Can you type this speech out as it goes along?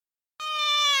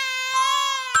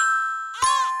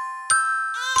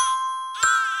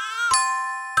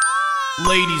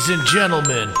Ladies and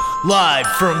gentlemen, live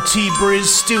from T-Briz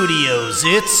Studios,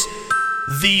 it's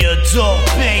The Adult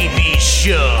Baby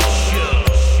Show.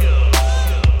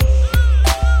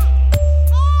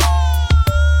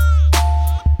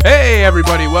 Hey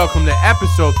everybody, welcome to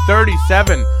episode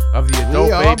 37 of The Adult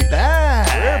Baby Show.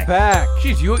 We're back.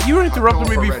 Jeez, you interrupted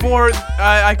me before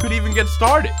I could even get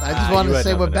started. I just wanted you to had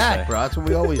say we're nothing to back, say. bro. That's what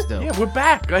we always do. Yeah, we're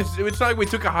back. It's not like we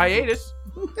took a hiatus.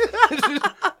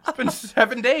 It's been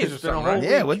 7 days or something, right?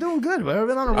 Yeah, we're doing good. We've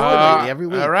been on a roll lately every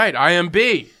week. All right, I am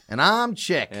B. And I'm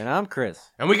Chick. And I'm Chris.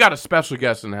 And we got a special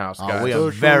guest in the house, guys. We are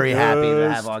very happy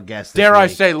to have our guest. Dare I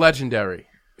this week. say legendary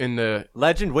in the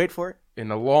Legend, wait for it.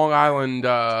 Long Island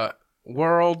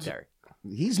world. Derek.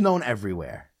 He's known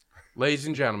everywhere. Ladies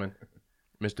and gentlemen,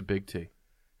 Mr. Big T.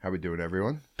 How we doing,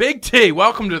 everyone? Big T,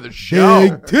 welcome to the show.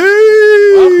 Big T.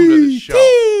 Welcome to the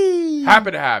show.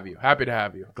 Happy to have you. Happy to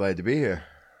have you. Glad to be here.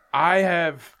 I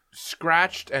have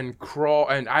scratched and crawled,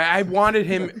 and I wanted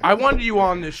you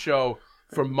on this show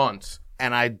for months.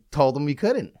 And I told him we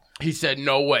couldn't. He said,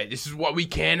 "No way. This is what we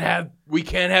can't have. We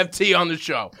can't have T on the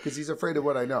show Because he's afraid of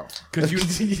what I know. because you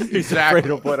exactly afraid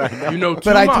of what I know. You know too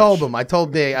But I much. told him. I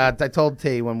told D. I told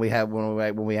T when we had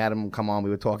him come on.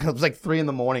 We were talking. It was like 3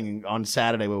 a.m. on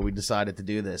Saturday where we decided to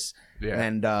do this. Yeah.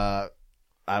 And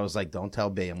I was like, "Don't tell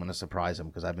B. I'm going to surprise him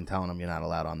because I've been telling him you're not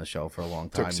allowed on the show for a long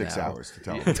time." Took 6 now. hours to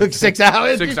tell him. It took 6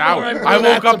 hours. 6 before hours. blew I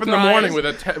woke that up in the surprise. morning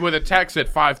with a text at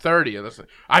 5:30, and I said,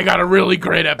 "I got a really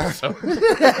great episode."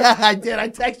 I did. I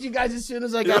texted you guys as soon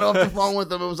as I got off the phone with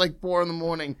them. It was like 4 a.m.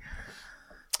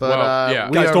 But Well, yeah.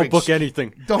 we Guys, are don't book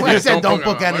anything. I said don't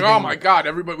book I'm anything. Like, oh my God,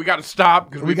 everybody, we got to stop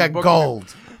because we got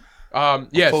gold.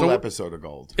 Yeah, Full so episode of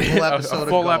gold. Full a episode.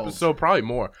 full of gold. episode, probably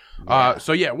more.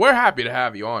 So yeah, we're happy to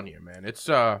have you on here, man. It's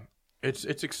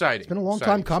exciting. It's been a long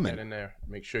time coming. Get in there.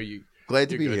 Make sure you. Glad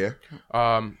to be You're here.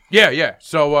 Yeah.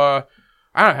 So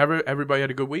I don't know. Everybody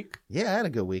had a good week. Yeah, I had a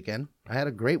good weekend. I had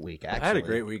a great week. Actually, I had a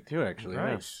great week too, actually.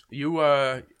 yeah. Nice. You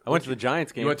I went to the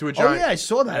Giants game. you went to a Oh giant. yeah, I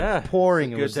saw that Yeah.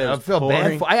 pouring. It Good was. that it I was felt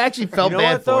bad. pouring. I actually felt you know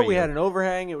bad what though? for you. We had an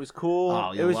overhang. It was cool.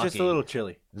 Oh, it you're was just lucky. a little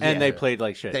chilly, Yeah. and they played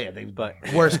like shit. They but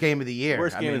worst game of the year.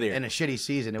 Worst game of the year. in a shitty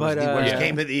season. It But, was the worst yeah.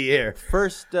 game of the year.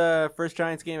 first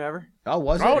Giants game ever. Oh,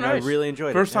 was it? Oh, And I nice. really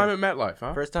enjoyed it. First time Yeah. at MetLife,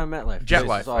 huh? First time MetLife. Jet This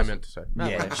Life, is I awesome. meant to say. Yeah,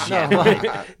 MetLife. Jet No, Life.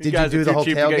 like, Did you guys do are the too whole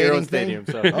cheap to get your own tailgating thing? stadium,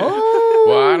 so. Oh,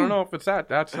 Well, I don't know if it's that.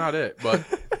 That's not it, but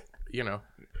you know.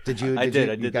 Did you? I did.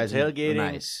 I you did guys the tailgating.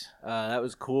 Nice. That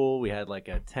was cool. We had like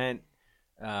a tent.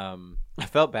 I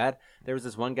felt bad. There was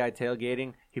this one guy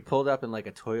tailgating. He pulled up in like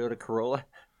a Toyota Corolla,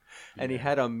 and he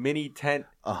had a mini tent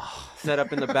Oh, set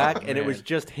up in the back, and it man. was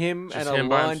just him Just and a him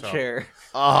by lawn himself. chair.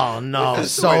 oh no,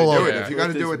 That's the way to do solo. it. If you got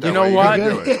to do it that You know way, what? you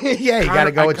gotta do it. Yeah, you got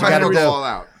to go. What you I got kinda to Go do. all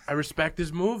out. I respect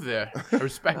his move there. I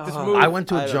respect this Oh. move. I went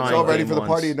to I a don't giant. It's all ready game for the once.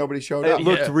 party and nobody showed It up.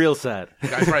 looked Yeah. real sad. Guy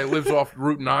probably lives off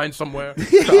Route 9 somewhere.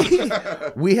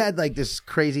 We had like this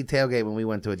crazy tailgate when we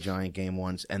went to a giant game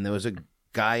once, and there was a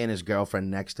guy and his girlfriend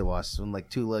next to us, and like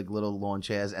two like little lawn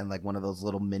chairs and like one of those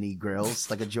little mini grills,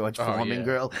 like a George Oh, Foreman yeah.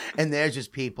 grill. And there's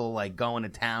just people like going to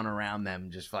town around them,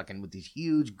 just fucking with these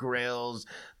huge grills,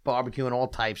 barbecuing all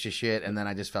types of shit. And then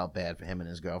I just felt bad for him and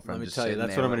his girlfriend. Let me just tell you, sitting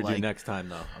that's there what I'm with, going to do like- next time,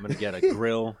 though. I'm going to get a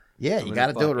grill. Yeah, I'm you gonna got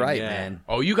to do it fucking- right, yeah. man.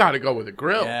 Oh, you got to go with a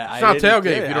grill. Yeah, it's not didn't tailgate do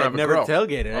if it. you don't have I've a never grill.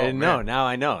 tailgated. I Oh, didn't know. man. Now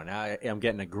I know. Now I'm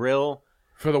getting a grill.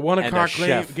 For the 1 And a o'clock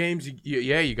chef. games,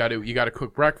 you got to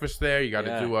cook breakfast there. You got to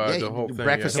Yeah. do Yeah, the you whole do thing.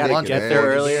 breakfast yeah. and Gotta lunch. get man. there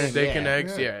earlier. Steak and Yeah.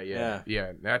 eggs. Yeah.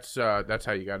 Yeah. That's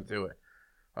how you got to do it.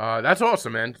 That's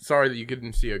awesome, man. Sorry that you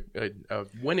couldn't see a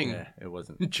winning Yeah, it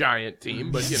wasn't. giant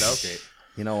team, but you know.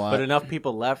 You know what? But enough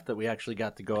people left that we actually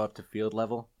got to go up to field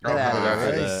level Oh,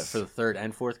 Yeah, that's for the third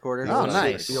and fourth quarter. Oh, So-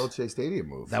 nice. The old Shea Stadium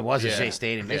move. that was a Yeah. Shea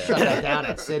Stadium. They shut that down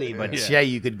at City, but Yeah. Shea,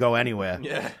 you could go anywhere.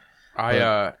 Yeah.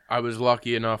 I was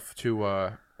lucky enough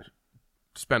to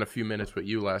spend a few minutes with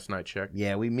you last night, Chick.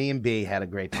 Yeah, me and B had a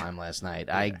great time last night.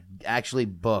 I actually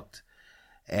booked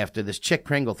after this Chick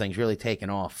Pringle thing's really taken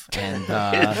off, and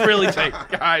It's really taking,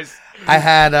 guys. I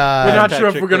had We're not that sure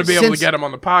if Chick we're going to be able to Since- get him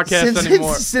on the podcast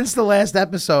anymore. since the last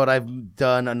episode. I've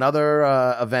done another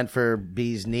event for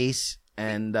B's niece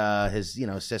and his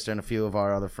sister and a few of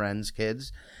our other friends'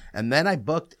 kids, and then I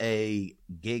booked a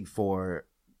gig for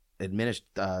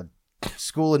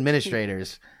school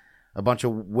administrators. A bunch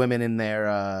of women in there,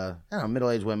 I don't know,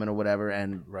 middle-aged women or whatever,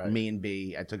 and Right. me and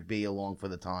B. I took B along for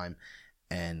the time,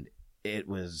 and it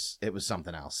was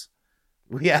something else.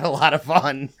 We had a lot of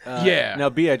fun. Yeah. Now,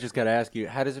 B, I just got to ask you,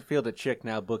 how does it feel that Chick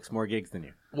now books more gigs than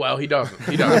you? Well, he doesn't.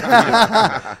 He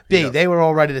doesn't. B, they were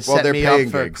all ready to set they're me up paying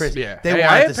for gigs. Christmas. Yeah. They Hey, I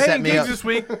wanted had to set paying me gigs up. this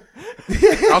week.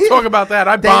 I'll talk about that.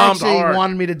 I They bombed actually hard.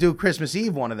 wanted me to do Christmas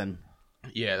Eve, one of them.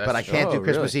 Yeah, that's But I true. can't do Oh,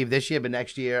 Christmas really? Eve this year, but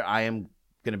next year I am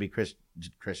going to be Chris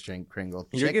Kringle.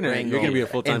 You're Chick gonna Kringle be a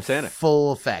full-time in Santa.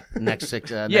 Full effect next six.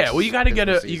 Yeah, next well, you got to get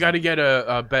Christmas a season.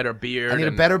 a better beard. I need a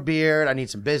and- better beard. I need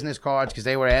some business cards because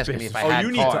they were asking me if I Oh, had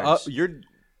you need cards. to. You're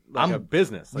like a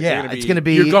business. Like, Yeah, it's going to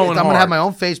be. You're going I'm going to have hard. my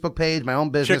own Facebook page, my own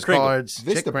business Kringle. cards.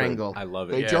 Vistaprint. Chick Kringle. I love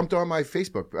it. They Yeah. jumped on my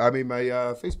Facebook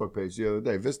page the other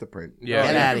day. Vistaprint. Yeah.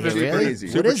 Get out of here, Super really? easy.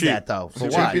 What Super is cheap. that though? For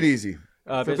Cheap what? and easy.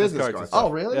 For business cards and cards. stuff. Oh,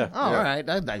 really? Yeah. Oh, all right.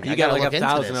 I You gotta got like look into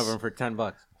 1,000 this. of them for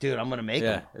 $10. Dude, I'm gonna make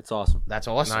Yeah, them. it's awesome. That's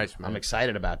awesome. Nice, man. I'm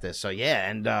excited about this. So yeah,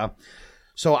 and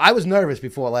so I was nervous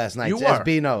before last night. You As were.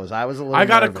 B knows, I was a little. I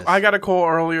got nervous. a call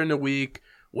earlier in the week.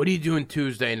 What are you doing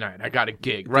Tuesday night? I got a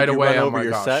gig right Did you away. run I'm over like,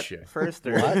 your oh, set shit. first,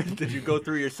 or did you go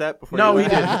through your set before? No, you he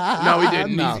went? didn't. No, he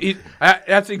didn't. No.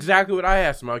 That's exactly what I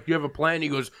asked him. Like, you have a plan? He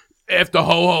goes, after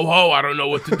ho ho ho, I don't know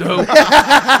what to do. I'm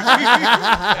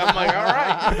like, all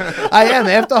right. I am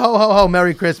after ho ho ho.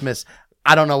 Merry Christmas.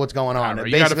 I don't know what's going on.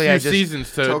 You got a few Basically, I just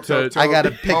seasons to. I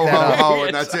gotta pick ho, that ho, up. ho,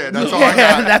 and that's it. That's all I Yeah,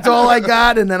 got. that's all I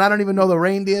got, and then I don't even know the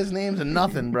reindeers' names and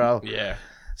nothing, bro. Yeah.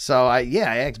 So I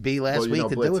asked B last Well, you week know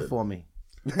to do Blitzen. it for me.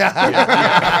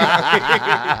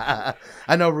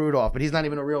 I know Rudolph, but he's not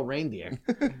even a real reindeer.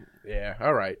 Yeah.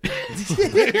 All right.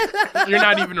 You're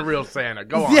not even a real Santa.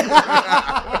 Go on.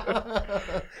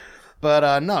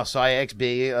 But no, so I asked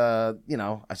B, I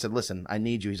said, listen, I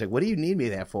need you. He's like, what do you need me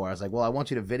there for? I was like, well, I want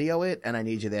you to video it, and I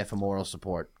need you there for moral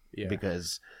support. Yeah.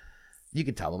 Because you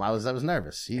could tell him I was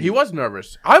nervous. He was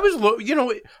nervous. I was,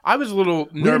 I was a little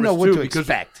nervous We didn't know what too to because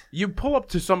expect. you pull up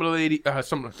to some of the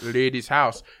lady's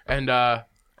house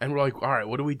and we're like, all right,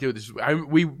 what do we do?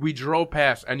 We drove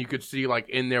past and you could see like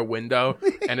in their window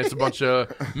and it's a bunch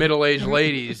of middle-aged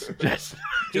ladies just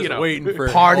waiting for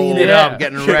Partying it Yeah. up,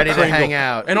 getting ready to hang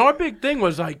out. And our big thing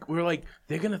was like, we're like,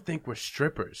 they're gonna think we're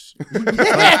strippers.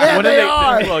 Yeah, what do they they-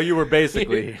 are. Well, you were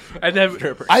basically. And then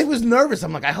I was nervous.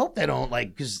 I'm like, I hope they don't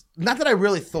because not that I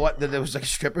really thought that there was like a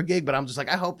stripper gig, but I'm just like,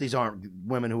 I hope these aren't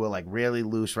women who are like really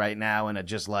loose right now and are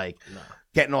just like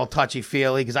getting all touchy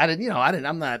feely because I didn't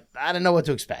know what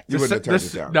to expect. You wouldn't have turned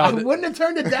it down. No, I wouldn't have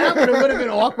turned it down, but it would have been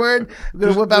awkward. I'm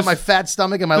gonna whip out my fat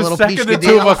stomach and my the little second the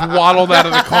two of us piscadillo. waddled out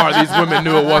of the car, these women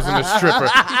knew it wasn't a stripper.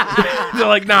 They're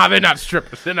like, nah, they're not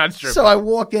strippers. They're not strippers. So I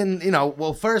walk in,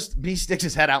 first B sticks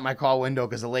his head out my car window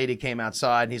because the lady came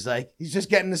outside and he's like, he's just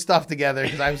getting the stuff together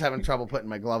because I was having trouble putting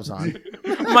my gloves on.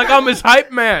 I'm like, I'm his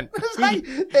hype man. It's like,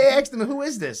 they asked him, who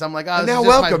is this? I'm like, oh, this Now is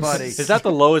just welcome. my buddy. Is that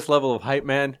the lowest level of hype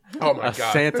man? Oh my A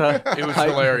God. Santa. It was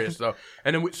hilarious though.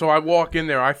 And then so I walk in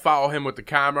there, I follow him with the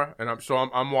camera, and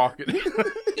I'm walking.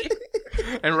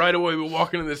 And right away we're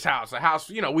walking in this house. A house,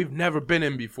 we've never been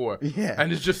in before. Yeah.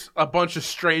 And it's just a bunch of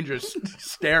strangers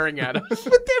staring at us.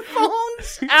 With their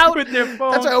phones out. With their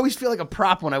phones. That's why I always feel like a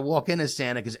prop when I walk in as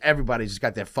Santa because everybody's just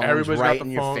got their phones Everybody's got right the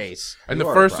in your phones. face. And the You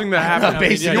are first a thing that happened,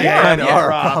 Basically, yeah, yeah, you yeah, are a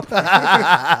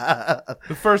Rob.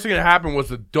 the first thing that happened was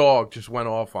the dog just went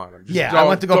off on him. Just Yeah, I dog-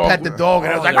 went to go dog- pet the dog,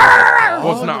 and I was like,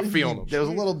 was not feeling him. There was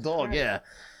a little dog, yeah.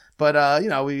 But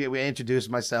we introduced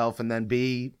myself, and then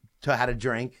B had a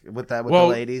drink with the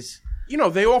ladies.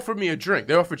 They offered me a drink.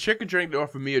 They offered Chick a drink. They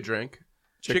offered me a drink.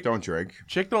 Chick don't drink.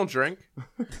 Chick don't drink.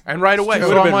 And right away, It so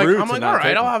would've I'm been like, rude all to not right,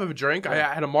 take I'll it. have a drink. I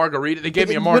had a margarita. They gave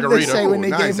me a What did they margarita. say when they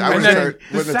nice. gave I him And a wouldn't then have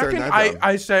drink? the wouldn't have second turned that down.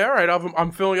 I say, all right,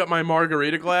 I'm filling up my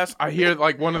margarita glass, I hear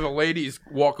like one of the ladies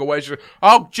walk away. She goes,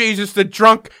 oh Jesus, the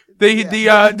drunk,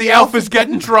 the elf is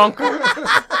getting drunk.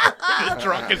 The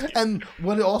drunk is. And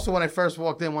when I first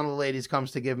walked in, one of the ladies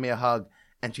comes to give me a hug,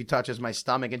 and she touches my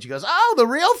stomach, and she goes, "Oh, the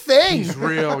real thing." He's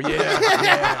real,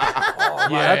 yeah. Wow,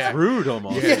 that's rude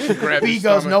almost. Yeah, she grabbed B his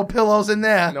goes, stomach. "No pillows in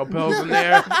there." No pills in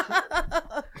there.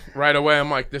 Right away, I'm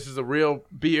like, this is a real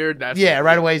beard. That's Yeah,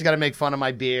 right away he's got to make fun of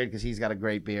my beard because he's got a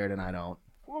great beard and I don't.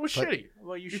 Well, it was shitty.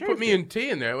 Well, you You shaved put me it. in tea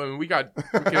in there. I mean, we can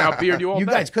outbeard you all You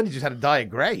day. guys could have just had a dye of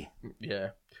gray Yeah.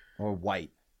 or white.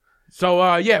 So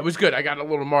it was good. I got a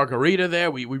little margarita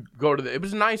there. We go to it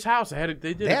was a nice house. They did They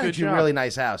a had good actually job. a really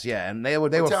nice house, yeah, and they were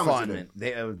town was fun. it in?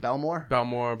 It was Belmore.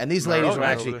 Belmore. And these Right ladies over were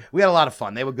there. actually, we had a lot of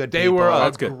fun. They were good They people. were a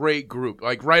that's good. great group.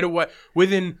 Like right away,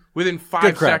 within 5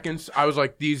 Good crap. seconds, I was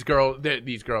like, these girls,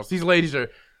 these girls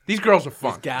are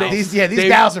fun. These gals. These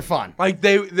gals are fun. Like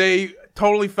they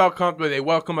totally felt comfortable. They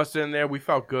welcomed us in there. We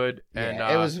felt good. And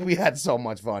Yeah, we had so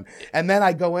much fun. And then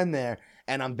I go in there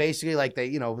and I'm basically like they,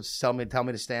 tell me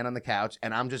to stand on the couch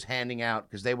and I'm just handing out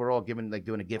because they were all doing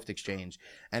a gift exchange.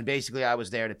 And basically I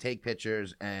was there to take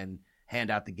pictures and hand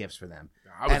out the gifts for them.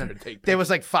 I was And there to take there was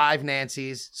like 5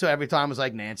 Nancys. So every time I was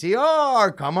like, Nancy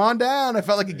R, come on down. I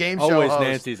felt like a game show Always host.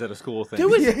 Nancy's at a school thing.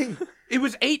 It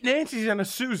was 8 Nancy's and a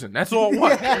Susan. That's all it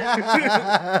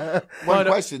was. One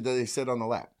question: do they sit on the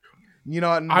lap? You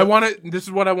know what? This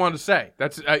is what I want to say.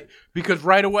 That's because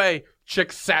right away,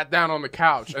 chick sat down on the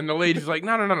couch, and the lady's like,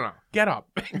 no, get up,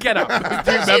 get up. Do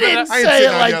you She remember didn't that? say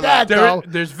it like that, There, though.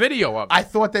 there's video of it. I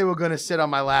thought they were gonna sit on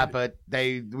my lap, but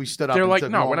we stood up. They're and like,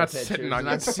 took no, we're normal not pictures. sitting on We're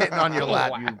your- not sitting on your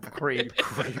lap, you creep.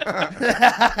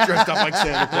 Dressed up like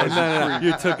Santa Claus. No,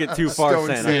 you took it too far, Stone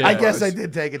Santa. Santa. I guess I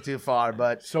did take it too far,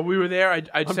 but So we were there. I'd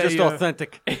I'm say just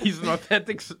authentic. He's an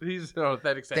authentic. He's an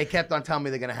authentic. they kept on telling me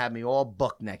they're gonna have me all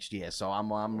booked next year. So I'm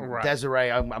Right.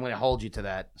 Desiree. I'm gonna hold you to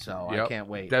that. So I Yep. can't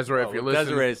wait. Desiree, if you're listening,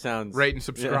 Desiree sounds rate and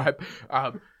subscribe.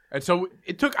 And so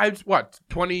it took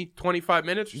 25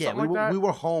 minutes or Yeah, something like that. we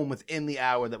were home within the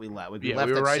hour that we left. We Yeah, left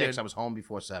we were at right 6. in. I was home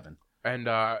before 7. And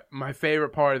my favorite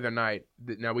part of the night.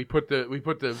 Now we put the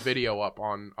video up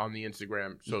on the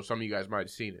Instagram, so some of you guys might have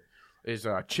seen it. Is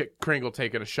Chick Kringle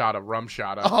taking a shot of rum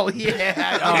shot up. Oh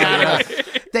yeah. yes.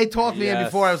 They talked me in Yes.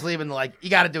 before I was leaving. They're like, you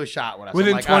got to do a shot with us.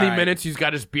 Within I'm like, 20 all right. minutes, he's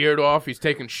got his beard off. He's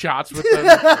taking shots with them.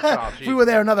 Oh, If we were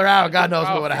there another hour, God knows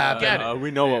Oh, what would have forget happened. it.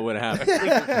 we know what would have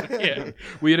happened. yeah,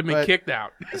 we'd have been But- kicked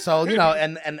out. So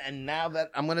and now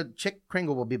that Chick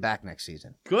Kringle will be back next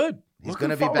season. Good. He's Looking going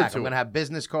to be forward back. to I'm it. going to have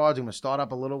business cards. I'm going to start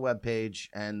up a little web page,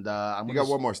 and I'm You going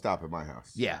got one more stop at my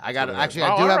house. Yeah, I got So it. that- Actually, Oh, I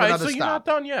do all have right, another so you're not stop.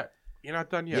 done yet. You're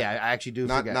not done yet. Yeah, I actually do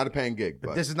Not forget. not a paying gig,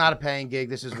 but This is not a paying gig.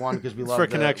 This is one because we love for we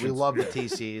connections. love the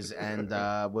TCs, and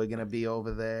we're going to be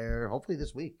over there hopefully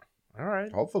this week. All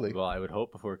right. hopefully. Well, I would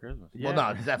hope before Christmas. Well, no,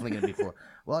 it's definitely going to be for.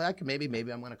 Well, I can maybe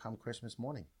I'm going to come Christmas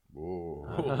morning. Ooh.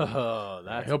 Oh,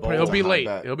 that's He'll bold. be Not late.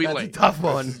 bad. He'll be That's a late. tough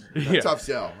one. Yeah. Tough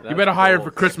sell. You better hire him bold.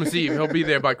 for Christmas Eve. He'll be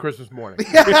there by Christmas morning.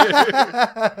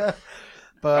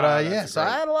 But that's yeah, so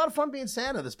great. I had a lot of fun being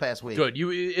Santa this past week. Good.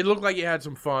 It looked like you had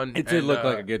some fun. It did and, look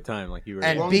like a good time, like you were.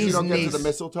 and As long as you Bee's don't get to niece- the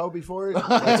mistletoe before it,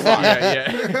 that's fine.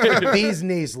 Yeah. Bee's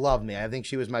niece loved me. I think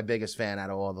she was my biggest fan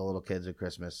out of all the little kids at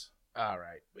Christmas. All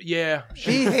right. Yeah.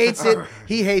 He hates it.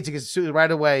 He hates it because right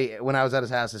away when I was at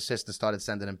his house, his sister started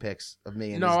sending him pics of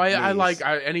me. And No, his I niece. like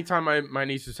anytime my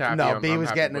niece is happy. No, I'm B was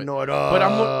happy, getting but- annoyed. but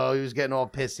I'm Oh, he was getting all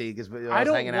pissy because I I was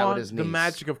don't hanging out with want his niece. the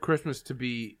magic of Christmas to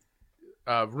be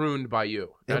ruined by you.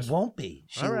 It won't be.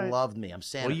 She All right. loved me. I'm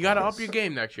Santa. Well, you got to Claus. up your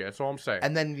game next year. That's all I'm saying.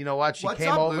 And then you know what? She What's came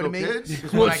up, over to little me kids?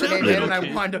 because when I What's up, came in little and I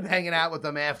kids? wound up hanging out with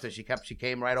them after. She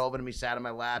came right over to me, sat on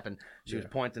my lap, and she was Yeah.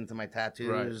 pointing to my tattoos.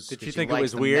 Right. Did 'cause you she think it likes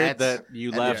was the weird Mets that you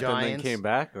and the left and then Giants. came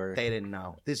back? Or They didn't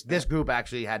know. This group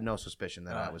actually had no suspicion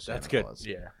that I was Santa that's good. Claus.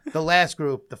 yeah. The last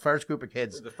group, the first group of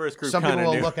kids, the first group some people kind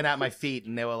of were knew. looking at my feet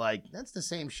and they were like, "That's the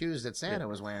same shoes that Santa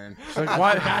was wearing." Like, I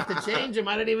why- forgot to change them.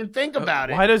 I didn't even think about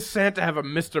it. Why does Santa have a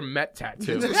Mr. Met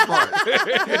tattoo? It's just smart.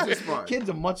 It's just smart. Kids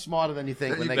are much smarter than you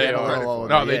think when they They get a are. little older.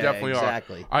 No, they Yeah, definitely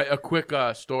exactly. are. A quick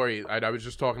story. I was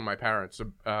just talking to my parents.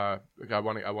 I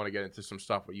want to get into some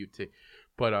stuff with UT,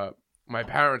 but my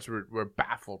parents were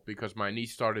baffled because my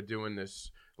niece started doing this,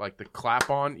 like the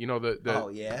clap on. You know the Oh,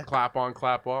 yeah? clap on,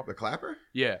 clap off. The clapper?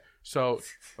 Yeah. So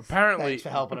apparently, Thanks for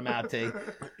helping them out, T.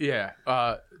 yeah,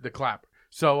 the clap.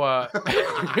 So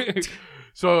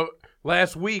so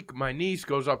last week my niece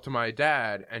goes up to my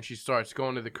dad and she starts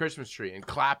going to the Christmas tree and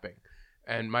clapping.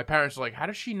 And my parents are like, how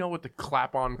does she know what the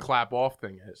clap on, clap off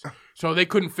thing is? So they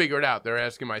couldn't figure it out. They're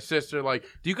asking my sister, like,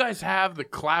 do you guys have the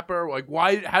clapper? Like,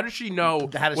 why? How does she know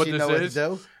How does what she this know what to is?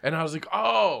 do? And I was like,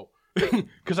 oh.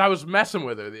 Because I was messing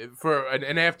with her for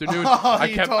an afternoon. Oh, I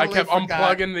you kept totally forgot.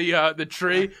 unplugging the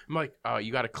tree. I'm like, oh,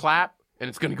 you got to clap, and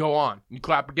it's gonna go on. You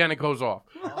clap again, it goes off.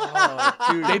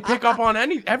 They pick up on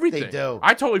everything. They do.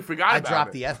 I totally forgot I about dropped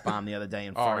it. the F-bomb the other day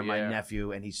in front of my yeah.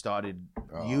 nephew, and he started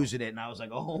using it, and I was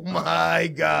like, oh, my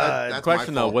God. That's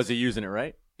Question my though, fault. was he using it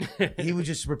right? He was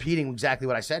just repeating exactly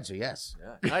what I said, so yes.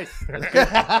 Yeah. Nice.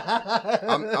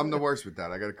 I'm the worst with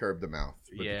that. I got to curb the mouth.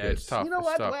 with the Yeah, kids. it's tough. You know it's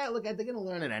what? tough. Well, look, they're going to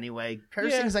learn it anyway.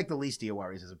 Cursing's like the least of your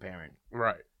worries as a parent.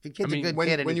 Right. If your kid's I mean, a good When,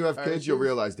 kid and when he you have kids, you'll curses-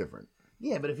 realize different.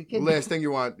 Yeah, but if your The kid... last thing you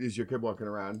want is your kid walking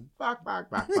around. Bark, bark,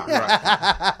 bark, bark.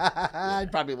 I'd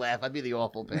probably laugh. I'd be the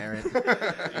awful parent.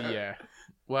 Yeah.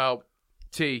 Well,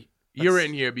 T, you're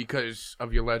in here because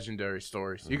of your legendary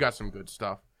stories. You got some good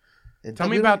stuff. Tell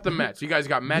me about the Mets. You guys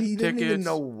got Mets We didn't tickets. even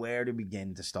know where to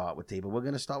begin to start with, T, but we're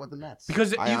going to start with the Mets.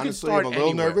 Because I you can honestly start am a little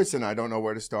anywhere. nervous and I don't know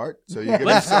where to start. So you give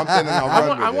me something and I'll run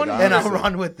with it. And I'll honestly.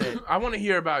 run with it. I want to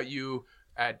hear about you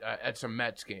at some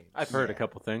Mets games. I've heard a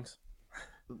couple things.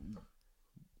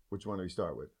 Which one do we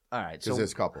start with? All right, Because so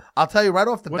there's a couple. I'll tell you right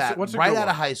off the What's- bat, what's a right good out one?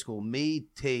 of high school, me,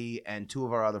 T, and two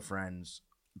of our other friends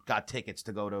got tickets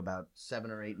to go to about 7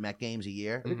 or 8 Met games a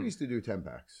year. I think we used to do 10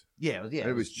 packs. Yeah, And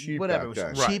it was cheap whatever. back It then.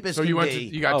 was Right. cheap as So can you went be.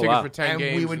 to you got Oh, tickets wow. for 10 and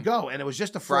games. we would go, and it was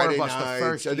just the four Friday of us nights. the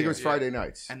first I think it was year. Friday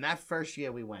nights. And that first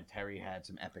year we went, Terry had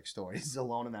some epic stories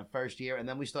alone in that first year, and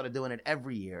then we started doing it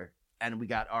every year, and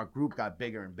our group got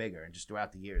bigger and bigger, and just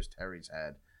throughout the years, Terry's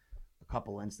had a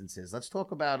couple instances. Let's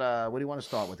talk about what do you want to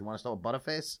start with? You want to start with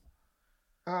Butterface?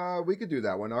 We could do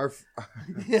that one.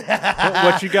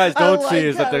 What you guys don't see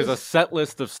is that there's a set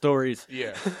list of stories.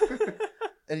 Yeah.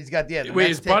 And he's got the Wait, Mets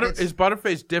is tickets.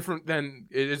 Butterface different than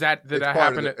is that It's that part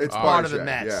happened? of it's oh, part of the Shay,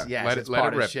 Mets. yeah. Yes, Let it- it's let it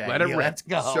part of rip. Shay. Let it Yeah, rip. Let's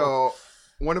go. So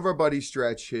one of our buddies,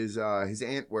 Stretch, his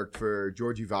aunt worked for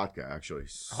Georgie Vodka, actually.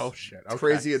 Oh shit! Okay.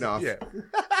 Crazy enough. Yeah.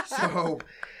 So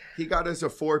he got us a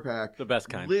 4-pack. The best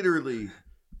kind. Literally,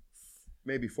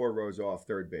 maybe 4 rows off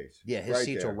third base. yeah, his right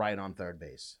seats there. are right on third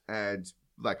base. And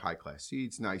like high class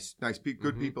seats,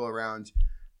 good people around.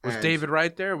 Was And David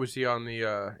right there? Or was he on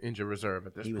the injured reserve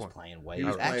at this He was point? playing way. He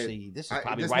was playing- Actually, this is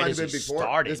probably this right might as have he been before.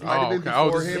 started. This might have been okay. Oh,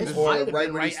 before this- him this or might have right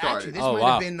been when he right. started. Actually, this Oh, might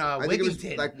wow. have been I think it was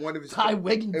Wigington. like one of his. Ty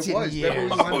Wigington. It was. Yeah.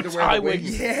 Remember we wanted to wear Ty the wigs?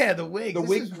 Wigington. Yeah, the wigs. The This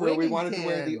wigs is where we wanted to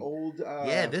wear the Wigington. old.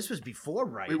 Yeah, this was before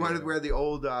right. We wanted to wear the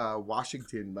old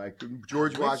Washington, like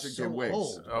George We're Washington so wigs.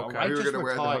 old, bro. Okay. I We were just gonna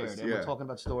wear retired, those, and yeah. we're talking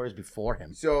about stories before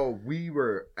him. So we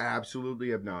were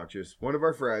absolutely obnoxious. One of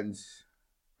our friends,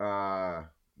 I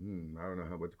don't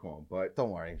know what to call him, but Don't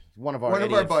worry, one of our one of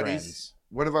idiot our buddies, friends.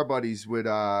 one of our buddies would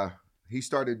he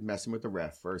started messing with the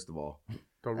ref first of all.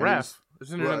 The And ref,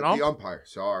 isn't it an ump? the umpire.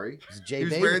 Sorry, Is it Jay he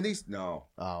was Baby? wearing these. No,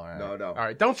 Oh, all right. no. All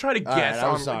right, don't try to All right, guess. I'm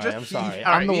on- sorry. just- I'm sorry.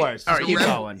 all I'm the right, worst. All right, Keep you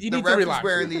going. You the need to ref is relax.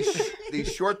 wearing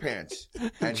these short pants,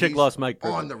 and Chick he's lost Mike.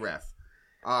 on the ref.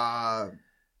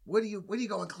 What are you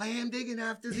going clam digging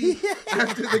after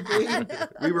the game?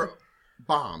 We were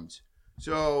bombed.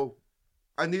 So,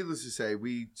 needless to say,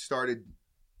 we started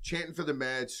chanting for the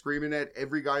Mets, screaming at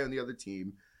every guy on the other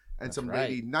team, and That's some right.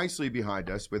 lady nicely behind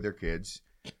us with their kids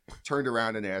turned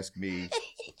around and asked me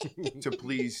to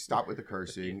please stop with the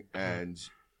cursing and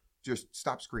just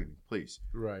stop screaming, please.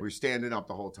 Right. We were standing up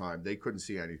the whole time. They couldn't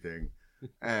see anything.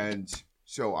 And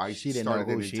so I She didn't know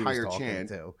started who an she was entire talking chant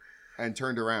to. and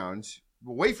turned around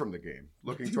away from the game,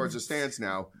 looking towards the stands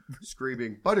now,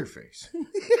 screaming Butterface,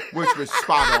 which was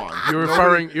spot on.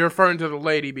 You're referring to the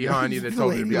lady behind you that The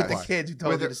told you to lady be with the quiet. kids who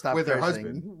told With you her- to stop with her cursing.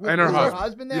 husband. And her Was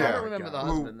husband. there? I Yeah. don't remember the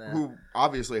husband there. who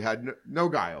obviously had no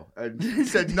guile and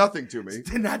said nothing to me.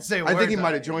 Did not say a I word. think he to might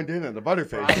her. have joined in on the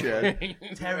Butterface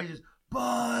shit. Terry just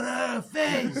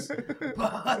Butterface,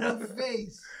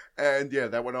 Butterface. And yeah,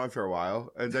 that went on for a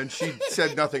while. And then she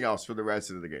said nothing else for the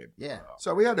rest of the game. Yeah,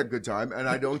 So we had a good time, and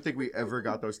I don't think we ever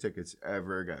got those tickets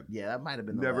ever again. yeah, that might have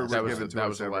been the Never last That were was one. given to that us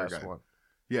was the ever last again. one.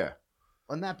 Yeah.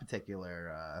 On that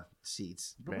particular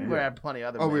seats. But Man. we were at plenty of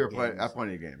other. Oh, we Met were playing games. at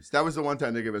plenty of games. That was the one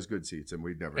time they gave us good seats, and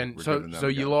we never. And were so given them so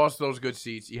you again. lost those good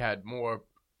seats. You had more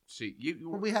seat.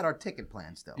 Well, we had our ticket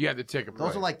plan still. You had the ticket. Those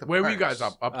price. are like the Where were you perks. guys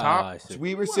up I top? see. So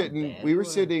we were weren't sitting. bad. We were We're-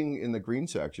 sitting in the green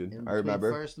section. In I between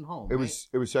remember. first and home. It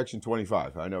right? was section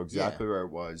 25. I know exactly where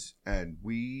it was, and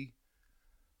we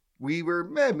were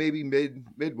maybe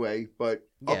midway, but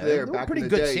Yeah, up there they were back pretty in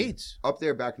the good day, seats. up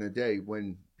there back in the day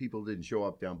when people didn't show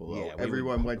up down below, Yeah, we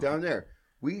everyone went down there.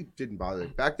 We didn't bother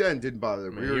back then. Didn't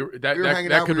bother. Man, We were, that we were hanging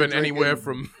that out, could we have were been anywhere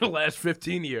drinking. from the last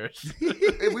 15 years.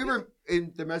 We were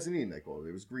in the mezzanine. They called it.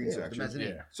 It was green Yeah, the section. mezzanine.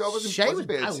 Yeah. So it wasn't, Shay wasn't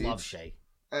bad I seats. love Shay.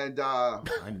 And I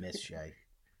miss Shay.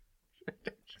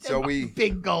 so we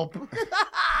Big gulp.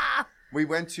 we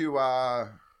went to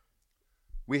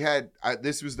we had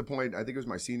this was the point. I think it was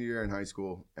my senior year in high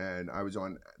school, and I was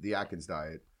on the Atkins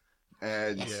diet,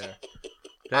 and Yeah.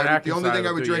 the only thing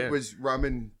I would drink was rum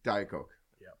and Diet Coke.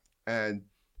 Yep. And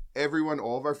everyone,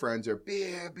 all of our friends are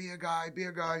beer guy.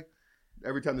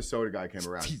 Every time the soda guy came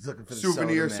around, He's looking for the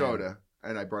souvenir soda, man. soda,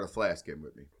 and I brought a flask in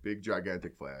with me, big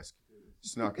gigantic flask,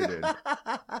 snuck it in,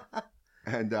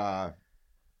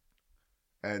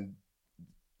 and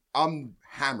I'm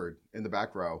hammered in the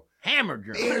back row. Hammered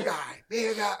drink.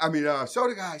 Beer guy. I mean,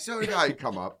 soda guy. He'd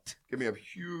come up, give me a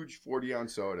huge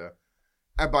 40-ounce soda,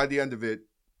 and by the end of it,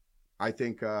 I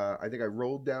think I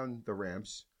rolled down the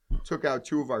ramps, took out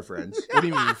two of our friends. What do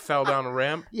you mean? You fell down a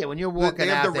ramp? Yeah, when you're They walking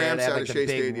have out the there, ramps they have out like of the Shea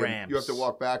big Stadium. ramps. You have to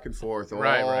walk back and forth all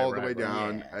Right, the way right.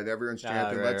 down, Yeah. and everyone's Ah,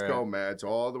 chanting, right, "Let's right. go, Mets!"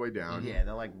 all the way down. Yeah,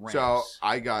 they're like ramps. So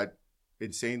I got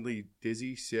insanely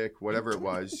dizzy, sick, whatever it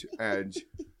was, and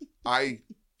I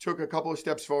took a couple of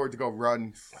steps forward to go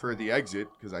run for the exit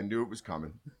because I knew it was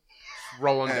coming.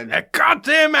 Rolling. And That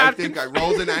goddamn I Atkins. think I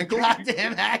rolled an ankle.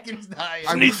 Goddamn Atkins diet.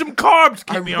 I need some carbs.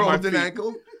 I Keep me on my rolled an feet.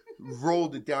 ankle,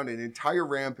 rolled it down an entire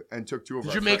ramp, and took two of Did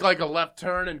our you make friends. like a left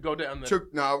turn and go down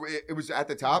the? It was at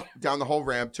the top, down the whole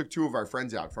ramp, took two of our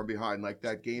friends out from behind, like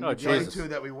that game Oh, you play. Jesus. two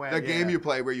that we went. That game you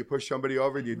play where you push somebody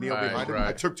over and you kneel Right, behind them. right.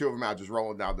 I took two of them out, just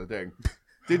rolling down the thing.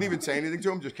 Didn't even say anything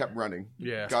to him, just kept running.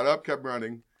 Yeah. Got up, kept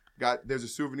running. There's a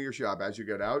souvenir shop as you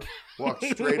get out. Walked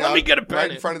straight Let out, me get a right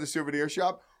pennant. in front of the souvenir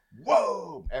shop.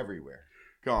 Whoa! Everywhere.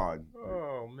 Gone.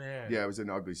 Oh man. Yeah, it was an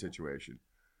ugly situation.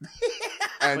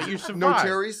 And But you survived.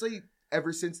 notoriously,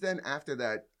 ever since then, after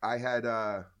that, I had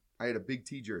a big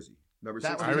T jersey, number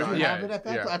That was 69. yeah, have it at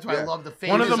that yeah. point? That's why I Yeah. love the face.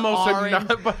 One of the most orange.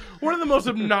 one of the most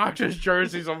obnoxious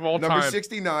jerseys of all Number time.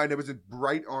 69. It was a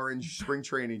bright orange spring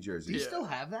training Do jersey. you still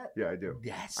have that? Yeah, I do.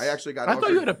 Yes. I actually got. I thought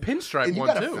offered- you had a pinstripe You one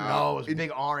got a too. no, it was In-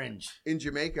 big orange. in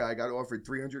Jamaica. I got offered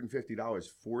 $350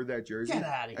 for that jersey Get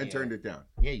outta here. and turned it down.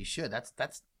 Yeah, you should. That's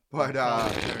But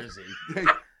jersey.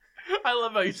 I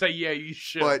love how you say, "Yeah, you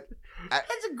should." but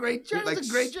That's a great jersey. That's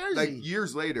a great jersey. Like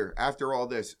years later, after all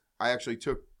this, I actually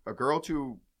took a girl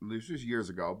to. This was years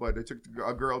ago, but I took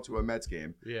a girl to a Mets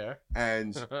game, yeah.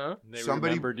 and They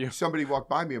remembered you. somebody walked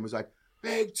by me and was like,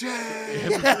 "Big T,"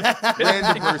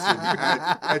 random person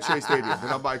at Shea Stadium,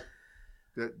 and I'm like,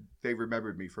 they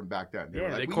remembered me from back then. Were Yeah,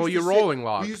 like, they "We call used you to sit- Rolling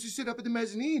Lock." We used to sit up at the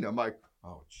mezzanine. I'm like,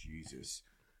 "Oh Jesus!"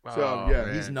 So Oh, yeah,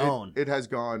 man. He's known. It has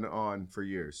gone on for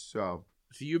years. So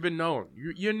So you've been known.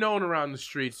 You're known around the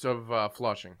streets of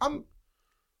Flushing.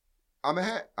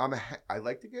 I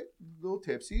like to get a little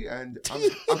tipsy, and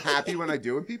I'm happy when I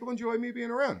do, and people enjoy me being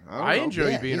around. I don't I know. enjoy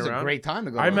Yeah, being he's around. a great time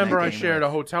to go. I to remember that I game shared with.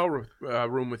 a hotel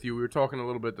room with you. We were talking a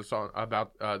little bit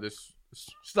about this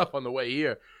stuff on the way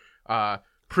here.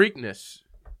 Preakness.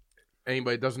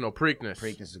 Anybody doesn't know Preakness?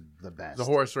 Preakness is the best. The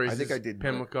horse races. I think I did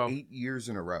Pimlico. 8 years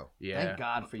in a row. Yeah. Thank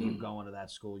God for you going to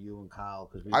that school, you and Kyle.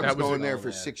 Because I was That was going a- there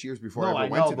for 6 years before No, I I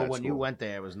ever went know, to but that when you school. went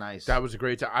there, it was nice. That was a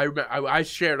great time. I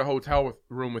shared a hotel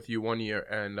room with you one year,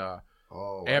 and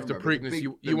Oh, I after remember. Preakness, The big-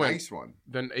 you the went. nice one,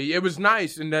 Then it was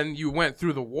nice, and then you went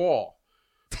through the wall.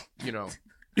 You know,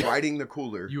 riding the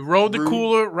cooler. you rode the Room-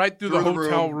 cooler right through the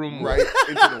hotel room wall. right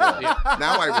into the wall. Yeah.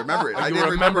 Now I remember it. I You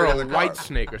didn't remember it a in the white car.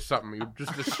 snake or something. You're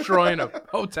just destroying a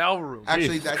hotel room.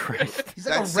 Actually, Jesus Christ. He's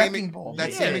like a same, wrecking ball.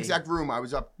 that Yeah. same exact room, I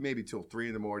was up maybe till 3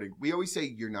 in the morning. We always say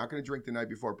you're not going to drink the night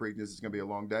before Preakness. It's going to be a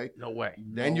long day. No way.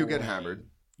 Then you get way. hammered.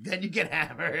 Then you get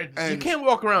hammered. And You can't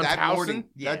walk around that Towson. morning,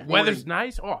 Yeah. that Weather's morning,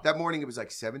 nice. Oh, that morning it was like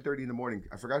 7:30 in the morning.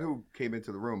 I forgot who came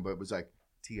into the room, but it was like,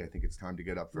 T, I think it's time to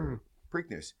get up for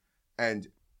Preakness. And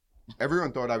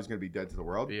everyone thought I was going to be dead to the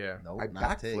world. yeah. Nope, I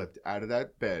not T. backflipped out of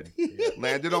that bed,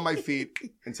 landed on my feet,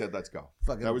 and said, "Let's go."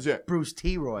 Fucking That was it. Bruce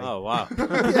T. Roy. Oh wow.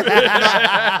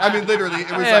 I mean, literally,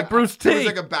 it was Yeah, like Bruce It was T.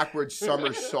 like a backward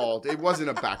somersault. It wasn't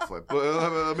a backflip. But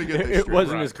let me get this It straight.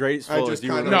 wasn't Right. as graceful I as just you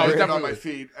kind were. of No, landed on definitely. my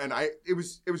feet, and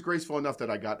it was graceful enough that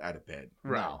I got out of bed.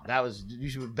 Right. No, that was you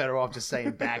should be better off just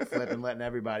saying backflip and letting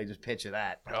everybody just picture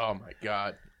that. Oh my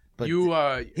God. But you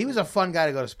he was a fun guy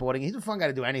to go to sporting. He's a fun guy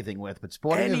to do anything with, but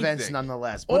sporting Anything. events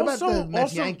nonetheless. What about Also- the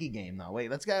Mets also- Yankee game though?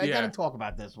 Wait, I Yeah. gotta talk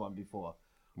about this one before.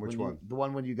 Which When you- one? The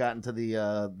one when you got into the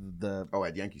Oh,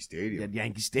 at Yankee Stadium. at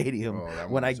Yankee Stadium. Oh, that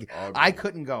when one was ugly. I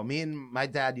couldn't go. Me and my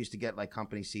dad used to get like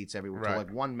company seats every Right. to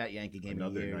like one Met Yankee game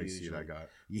Another a year. nice seat usually. I got.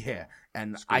 Yeah,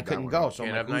 and Screwed I that couldn't one go. up. So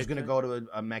Can't I'm have like, who's night going to go to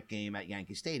a Met game at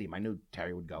Yankee Stadium? I knew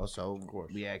Terry would go, so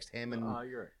course. we asked him, and Oh,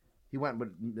 you're right. he went with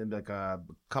like a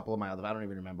couple of my other. I don't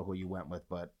even remember who you went with,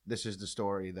 but this is the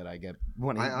story that I get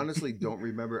when he. I honestly don't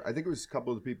remember. I think it was a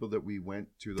couple of the people that we went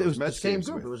to it those was the Mets same games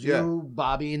group. with. It was yeah. you,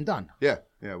 Bobby, and Dunn. Yeah,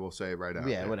 we'll say it right out.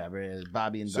 Yeah, there. whatever. It is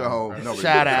Bobby and So, Dunn. no, we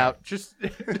Shout didn't. out. just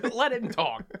let him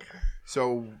talk.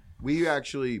 So we got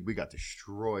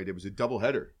destroyed. It was a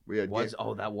doubleheader. We had That was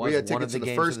we one had of tickets the to the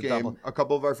games first of the game. double. A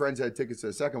couple of our friends had tickets to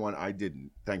the second one. I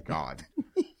didn't, thank God.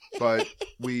 But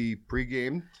we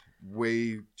pre-gamed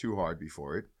way too hard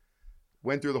before it.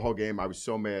 Went through the whole game. I was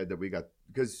so mad that we got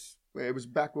because it was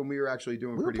back when we were actually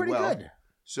doing We were pretty well. good.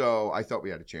 So I thought we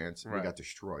had a chance. And Right. We got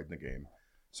destroyed in the game.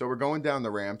 So we're going down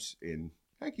the ramps in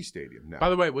Yankee Stadium now. By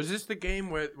the way, was this the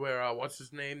game where what's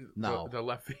his name? No. the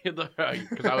left fielder.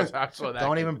 Because I saw that.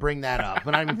 Don't game. even bring that up.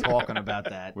 We're not even talking about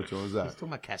that. Which one was He's that? talking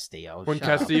about Castillo. when Shut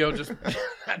up. Castillo just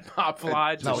that pop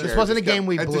fly. No, just- this wasn't a game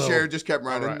we And blew. Teixeira just kept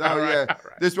running. All right, No, all right, yeah. all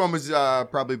right. This one was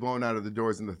probably blown out of the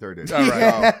doors in the third inning. All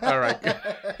right, So, all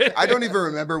right. I don't even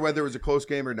remember whether it was a close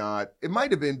game or not. It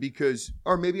might have been because,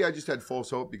 or maybe I just had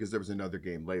false hope because there was another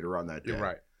game later on that day. You're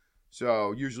right.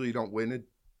 So usually you don't win it,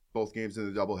 both games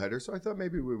in the doubleheader. So I thought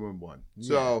maybe we win one.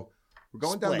 So we're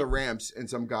going down Split. the ramps and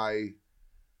some guy,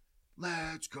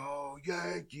 let's go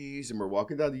Yankees. And we're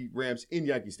walking down the ramps in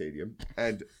Yankee Stadium.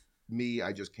 And me,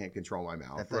 I just can't control my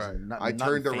mouth. That doesn't- nothing- I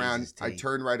turned nothing around. phases I T.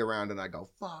 turned right around and I go,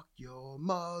 fuck your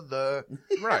mother.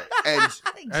 Right. And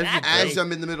Exactly. as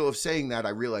I'm in the middle of saying that, I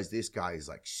realize this guy is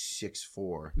like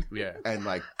 6'4" Yeah. and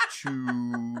like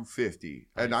 250.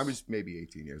 And I was maybe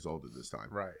 18 years old at this time.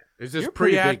 Right. Is this You're a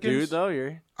pretty big pre-Atkins? dude, though.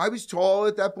 You're I was tall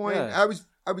at that point. Yeah. I was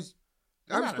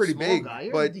You're not a pretty small big, guy.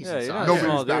 You're a but decent Yeah, you're size. not nobody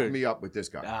small was backing dude. me up with this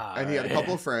guy. Ah, And he had a right.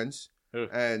 couple of friends. Ugh.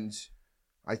 And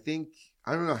I think,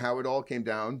 I don't know how it all came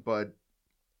down, but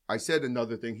I said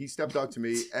another thing. He stepped up to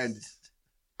me and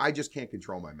I just can't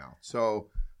control my mouth. So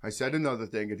I said another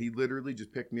thing, and he literally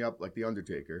just picked me up like the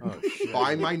Undertaker Oh, shit.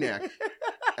 by my neck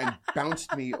and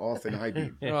bounced me off an high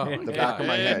beam, Oh, the back of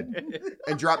my head,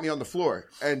 and dropped me on the floor.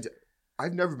 And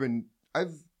I've never been.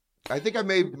 I think I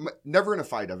never in a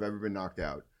fight I've ever been knocked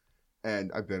out,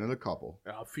 and I've been in a couple.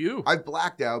 A few. I've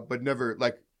blacked out, but never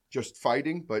like just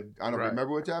fighting. But I don't Right.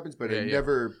 remember what happens. But Yeah, it yeah.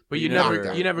 never. But you knocked never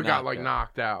out. you never got Knocked like out.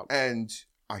 knocked out. And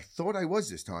I thought I was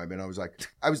this time, and I was like,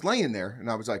 I was laying there, and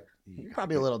I was like, You're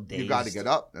probably a little dazed. you got to get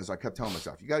up. As I kept telling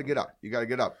myself, you got to get up. You got to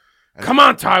get up. And Come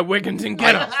on, Ty Wigginton,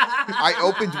 get up. I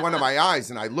opened one of my eyes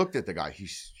and I looked at the guy.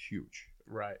 He's huge.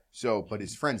 Right. So, but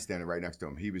his friend standing right next to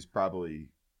him, he was probably,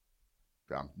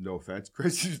 no offense,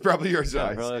 Chris, he's probably your Yeah,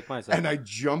 size. probably like my size. And I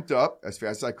jumped up as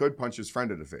fast as I could, punched his friend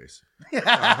in the face. You're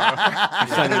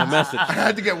sending a message. I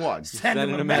had to get one.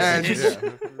 Sending a And, message.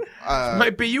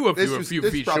 Might be you if this you were a was few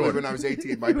this feet probably short. when I was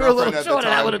 18. My You were a little girlfriend at the shorter.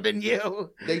 That time, would have been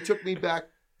you. they took me back.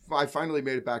 I finally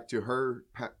made it back to her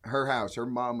house. Her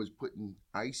mom was putting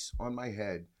ice on my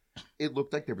head. It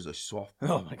looked like there was a soft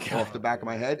Oh my god. off the back of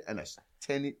my head and a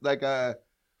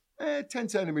 10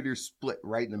 centimeter split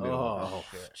right in the middle. Oh,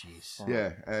 jeez.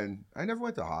 Yeah, and I never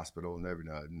went to the hospital, never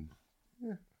nothing.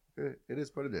 Yeah, it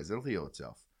is what it is. It'll heal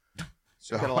itself.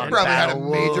 So Got a lot I of probably had a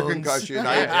battle major wounds. concussion.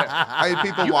 I had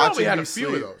people You watching probably had me a few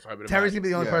sleep. of those. I would Terry's imagine. gonna be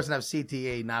the only Yeah. person to have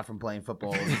CTE, not from playing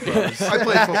football. I play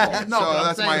football, No, so but I'm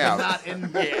that's saying my it's out. Not in,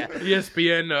 yeah.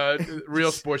 ESPN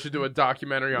Real Sports should do a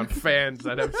documentary on fans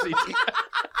that have seen.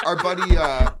 Our buddy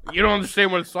You don't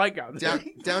understand what it's like out there.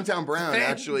 Downtown Brown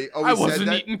actually I always said wasn't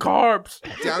that. eating carbs.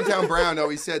 Downtown Brown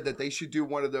always said that they should do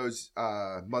one of those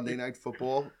Monday Night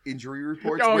Football injury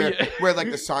reports Oh, where, yeah. where like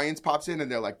the science pops in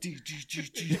and they're like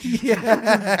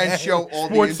Yeah. and show all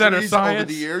the Sports Center injuries over science.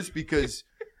 the years because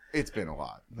it's been a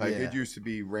lot. Like Yeah. it used to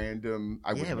be random.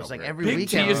 I Yeah, it wouldn't was know like where. every Big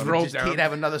weekend. T is rolled just down. He'd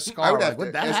have another scar. I would like, have where'd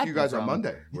to that ask you happen guys from? on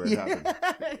Monday where it happened.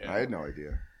 Yeah. I had no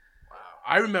idea.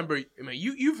 I remember. I mean,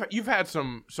 you've had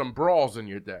some brawls in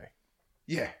your day.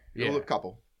 Yeah, Yeah. a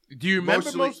couple. Do you remember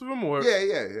Mostly- most of them? Or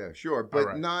Yeah, sure, but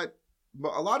right. not.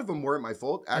 But a lot of them weren't my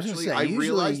fault. I was gonna Actually, say, I usually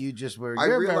realized you just were. I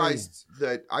you're realized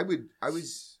that I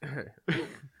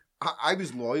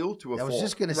was loyal to a Very, I fault. was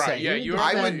just gonna Right, say. yeah, you you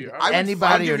I were- would- you- I would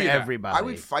anybody I'll or give you that. everybody. I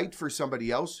would fight for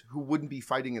somebody else who wouldn't be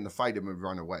fighting in the fight and would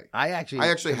run away. I actually can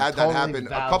had that totally happen a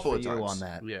vouch couple for of you times. on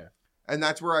that. yeah. And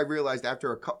that's where I realized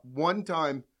after one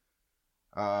time,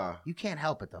 You can't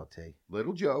help it though, T.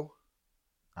 little Joe,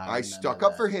 I remember stuck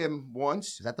up that. for him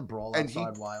once. Is that the brawl and he-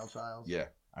 outside Wild Child? Yeah,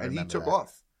 I and he remember took that.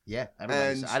 off. Yeah, And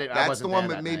I that's wasn't the one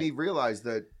there that made night. me realize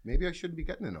that maybe I shouldn't be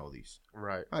getting in all these.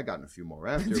 Right. I gotten a few more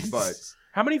after, but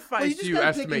How many Well, fights just do you gotta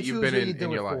pick estimate and you've choose been who you in do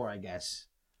your it life? for, I guess.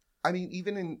 I mean,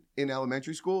 even in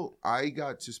elementary school, I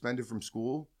got suspended from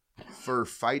school for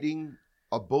fighting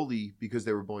a bully because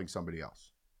they were bullying somebody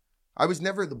else. I was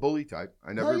never the bully type.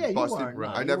 I never you busted. weren't. No,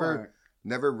 I you never weren't. ran.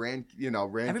 Ran.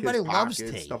 Everybody kids' loves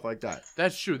pockets, T. stuff like that.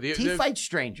 That's true. T fights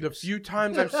strangers. The few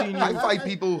times I've seen I you, fight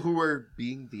people who are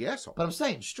being the asshole. But I'm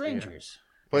saying strangers.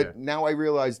 But Yeah. now I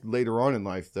realized later on in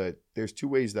life that there's two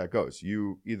ways that goes.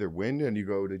 You either win and you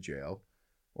go to jail,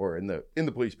 or in the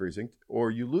police precinct,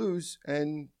 or you lose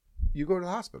and you go to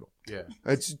the hospital. yeah.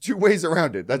 It's two ways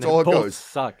around it. That's And they all it both goes.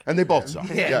 Suck. And they both suck.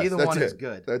 Yeah, Yes, neither that's one it. is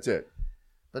good. That's it.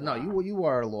 But no, you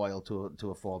are loyal to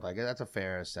a fault. I guess that's a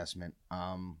fair assessment.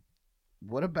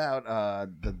 What about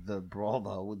the brawl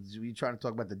though? Were you trying to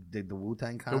talk about the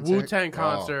Wu-Tang The concert? Wu-Tang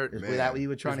concert Is man. that what you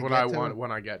were is trying to what get I to? want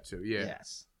when I get to. Yeah.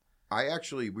 Yes.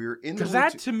 We were in the Because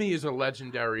that to me is a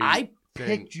legendary. I thing.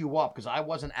 picked you up because I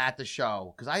wasn't at the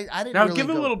show because I didn't. Now really give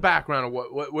a go- little background of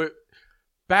what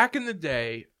back in the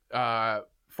day.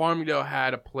 Farmingdale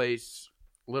had a place,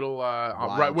 little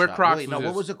Wild right where Child. Croxley's Wait, no, is.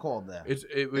 what was it called there?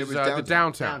 It was was the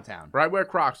downtown, Downtown. right where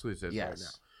Croxley's is Yes. right now.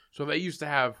 So they used to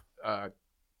have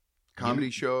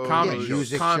comedy shows, comedy Yeah, shows,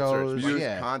 music concerts, shows. music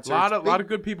Yeah. concerts. a lot of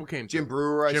good people came. Jim to.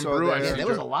 Brewer. I Jim saw Brewer, I there. Yeah, see there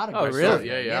was a lot of Oh, good really?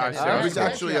 stuff. Yeah, I saw there it was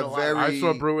actually had a lot. very- I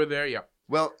saw Brewer there. Yeah.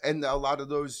 Well, and a lot of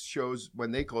those shows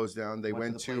when they closed down, they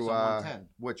Went went to the to place on 110.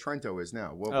 what Trento is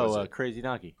now. What was Oh, it? Crazy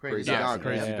Donkey. Crazy Yeah, Donkey.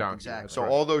 Crazy Yeah, Donkey. exactly. That's So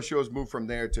right. all those shows moved from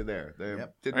there to there. They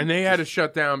Yep. didn't And they had to just-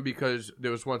 shut down because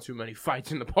there was one too many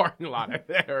fights in the parking lot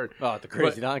there. Oh, the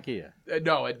Crazy Donkey. Yeah.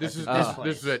 No, this is That's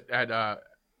this his is at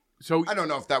so I don't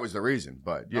know if that was the reason,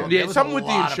 but yeah. No, yeah, there was something a with the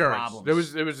lot of insurance. problems.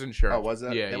 There was insurance. Oh, was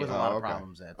that? Yeah, There was yeah. a lot of okay.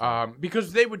 problems there.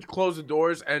 Because they would close the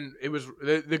doors, and it was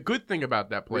the good thing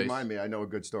about that place. Remind me, I know a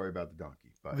good story about the donkey.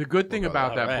 But The good thing we'll go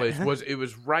about there. that Alright. place was it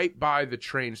was right by the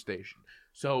train station,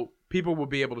 so people would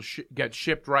be able to get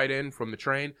shipped right in from the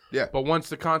train. Yeah. But once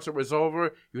the concert was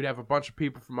over, you'd have a bunch of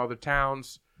people from other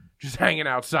towns just hanging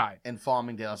outside, In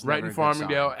Farmingdale, it's right never in a good sign.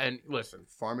 Farmingdale. And listen,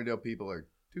 Farmingdale people are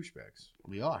douchebags.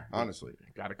 We are. Honestly,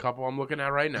 Got a couple I'm looking at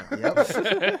right now.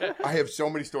 Yep. I have so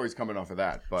many stories coming off of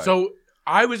that. But So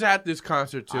I was at this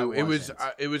concert too. I It was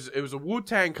wasn't. it was a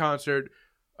Wu-Tang concert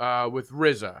with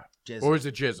RZA. Jizza. Or is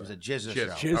it Jizza? It was a Jizza show.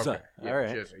 Jizza. Okay. Yeah, All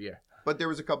right. Jizza, yeah. but there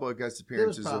was a couple of guest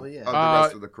appearances probably, of yeah. the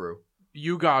rest of the crew.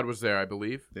 You God was there, I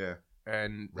believe, Yeah.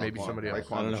 and maybe Raekwon. somebody else.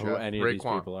 Raekwon. I don't know who any of these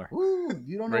Raekwon. people are. Ooh,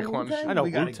 you don't know Raekwon. Wu-Tang? I know We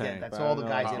gotta Wu-Tang, get- That's but all I the don't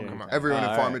guys know. in Come Wu-Tang. on. Everyone in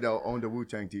All right. Farmingdale owned a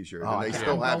Wu-Tang T-shirt, Oh, and they yeah.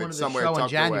 still I'm have going it to the somewhere show in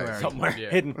tucked January. away. Somewhere Yeah.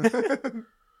 hidden.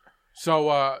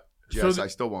 So Yes, so I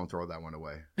still won't throw that one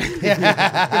away.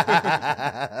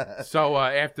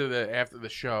 after the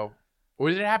show, or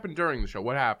did it happen during the show?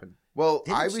 What happened? Well,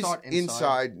 Didn't I it was start inside.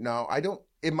 inside? No, I don't.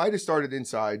 It might have started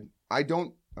inside. I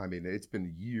don't. I mean, it's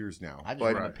been years now. I just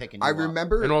but remember picking you I up.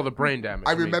 remember. And all the brain damage.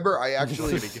 I remember. I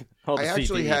actually. All the I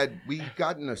actually CDs. had. We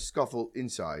got in a scuffle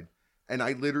inside, and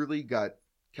I literally got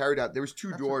carried out. There was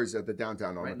two doors at the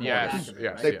downtown on the corner. Yes,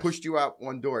 yes. They yes. pushed you out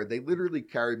one door. They literally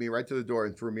carried me right to the door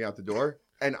and threw me out the door.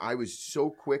 And I was so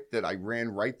quick that I ran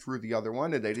right through the other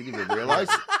one, and they didn't even realize.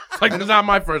 It's like it's not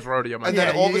my first rodeo. And Yeah,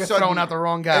 then all of a you're sudden, throwing out the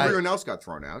wrong guy. everyone else got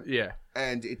thrown out, Yeah.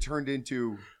 and it turned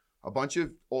into a bunch of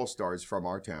all-stars from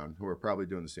our town who were probably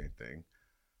doing the same thing,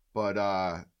 but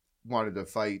wanted to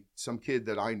fight some kid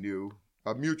that I knew,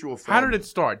 a mutual friend. How did it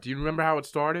start? Do you remember how it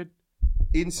started?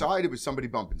 Inside, it was somebody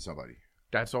bumping somebody.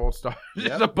 That's all it started. Yep.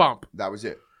 Just a bump. That was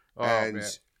it. Oh, and man.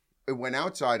 it went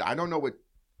outside. I don't know what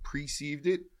preceded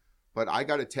it, but I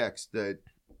got a text that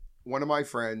one of my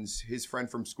friends, his friend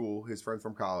from school, his friend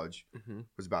from college, Mhm.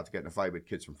 was about to get in a fight with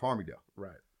kids from Farmingdale.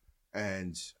 Right.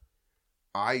 And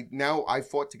I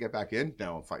fought to get back in.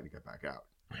 Now I'm fighting to get back out.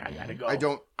 I gotta go.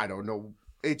 I don't know.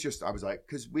 It just, I was like,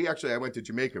 because I went to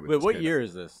Jamaica with Wait, this what kid. year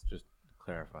is this? Just to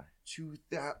clarify.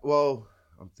 Well,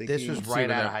 I'm thinking This was see right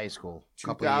what out that- of high school.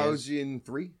 Couple of years.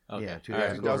 2003, Okay. Yeah, All right.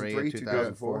 2003, 2003,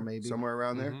 2004, maybe. somewhere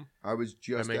around there. Mhm. I was That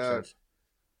just makes sense.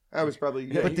 I was probably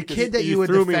But the Because kid that you were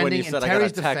threw me when you defending, in said I got a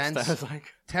Terry's text. defense, I was like,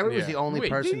 Terry was Yeah. the only Wait,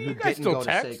 person you who guys didn't still go to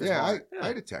text? Sacred yeah, Heart. I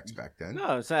had a text back then. no,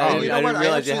 I'm Oh, saying, you know I what? didn't I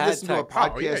realize actually you had listened to a text.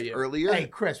 podcast yeah. earlier. Hey,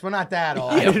 Chris, we're not that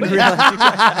old. I didn't realize you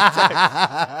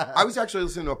guys I was actually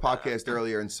listening to a podcast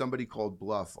earlier, and somebody called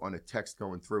bluff on a text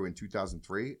going through in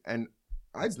 2003, and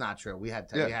It's not true. We had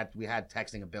Yeah. we had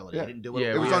texting ability. Yeah. We didn't do it.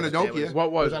 Yeah, it was we on a It Nokia. What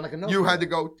It was was it? on like a Nokia. You had to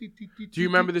go. Do you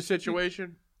remember the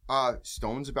situation?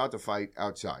 Stone's about to fight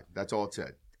outside. That's all it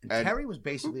said. And Terry was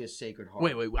basically a Sacred Heart.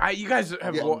 Wait. You guys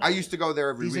have. yeah, I used to go there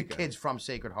every These are weekend. kids from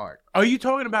Sacred Heart. Are you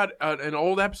talking about an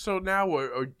old episode now,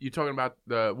 or you talking about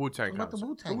the Wu-Tang What about the concert?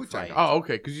 Wu-Tang Wu-Tang fight? Oh,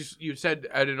 okay. Because you said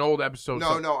at an old episode.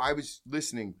 No, I was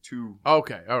listening to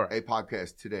Okay, all right. a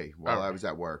podcast today while All right. I was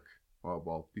at work.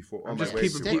 Well, before I'm on just my way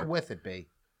keeping to Stick work. with it, B.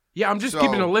 Yeah, I'm just So-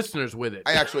 keeping the listeners with it.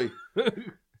 I actually.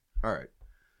 All right.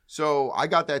 So I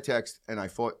got that text and I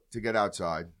fought to get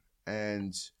outside.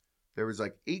 And there was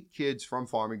like 8 kids from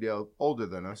Farmingdale, older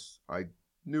than us. I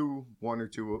knew one or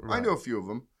two. I Right. knew a few of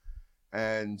them.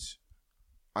 And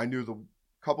I knew the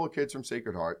couple of kids from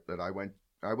Sacred Heart that I went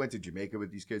to Jamaica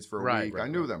with these kids for a Right, week. right, I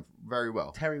knew right. them very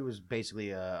well. Terry was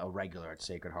basically a regular at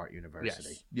Sacred Heart University.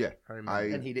 Yes. Yeah. I remember. I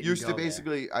And he didn't used go to there.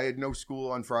 basically, I had no school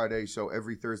on Friday, so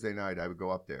every Thursday night I would go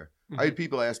up there. Mm-hmm. I had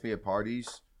people ask me at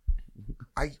parties,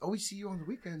 I always see you on the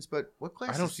weekends, but what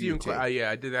classes I don't see you in take? class. Yeah,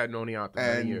 I did that in Oneonta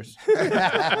many And, years. and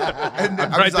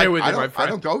I'm I right was there like, with I you, my don't, I friend.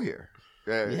 don't go here.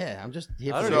 Yeah, I'm just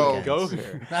here I for don't the So- even weekends.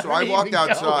 go here. So I don't walked even go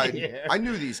outside. here. I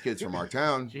knew these kids from our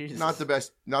town. Jesus. Not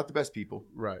the best people.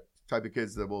 Right. Type of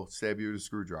kids that will stab you with a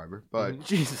screwdriver. But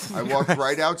Jesus. I walked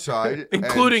right outside, and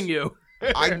Including you.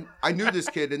 I knew this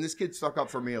kid, and this kid stuck up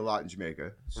for me a lot in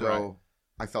Jamaica. So Right.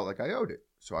 I felt like I owed it.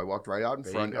 So I walked right out in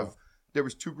There you front go. of. There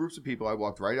was 2 groups of people. I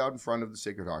walked right out in front of the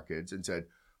Sacred Heart kids and said,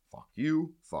 "Fuck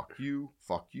you, fuck you,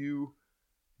 fuck you.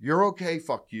 You're okay,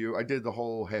 fuck you." I did the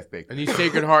whole half-baked. And these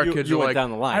Sacred Heart You- kids you are went like,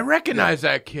 down the line. I recognize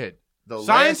that kid. The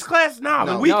Science last- class? No,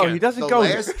 the No. weekend. No, he doesn't the go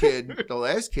last kid, the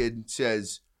last kid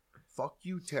says, "Fuck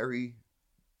you, Terry.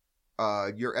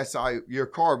 Your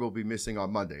car will be missing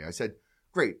on Monday." I said,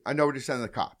 "Great, I know where to send the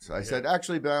cops." I said,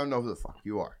 "Actually, but I don't know who the fuck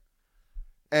you are."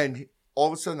 And all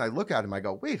of a sudden, I look at him. I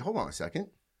go, "Wait, hold on a second.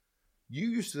 You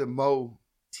used to mow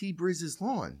T. Brizz's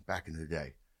lawn back in the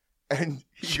day." And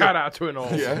he Shout out to an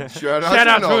old Yeah, shout out Shout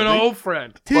out to an oldie. old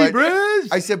friend. But T-Briz!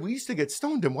 I said, "We used to get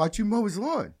stoned and watch you mow his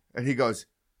lawn." And he goes,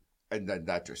 and then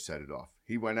that just set it off.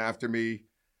 He went after me.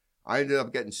 I ended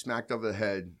up getting smacked over the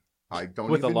head. I don't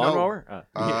With a even know. lawnmower?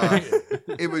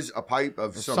 It was a pipe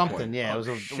of some Something, point. yeah. It was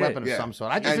a shit. weapon of Yeah. some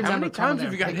sort. I just And- How remember many times coming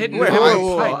have you there got and hit in picking the you head? up.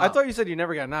 Wait, Wait, I thought you said you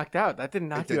never got knocked out. That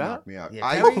didn't It knock did you knock out? me out. Yeah,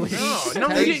 I, Terry- No,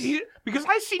 They- because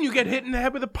I seen you get hit in the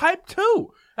head with a pipe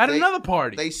too at They- another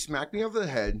party. they smacked me over the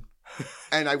head,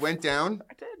 and I went down.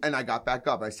 I did. And I got back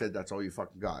up. I said, "That's all you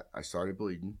fucking got." I started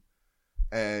bleeding,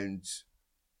 and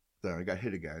then I got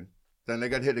hit again. Then I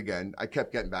got hit again. I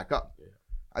kept getting back up. Yeah.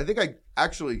 I think I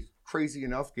actually, crazy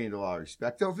enough, gained a lot of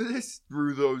respect over this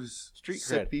through those Street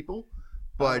sick cred. people.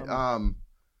 But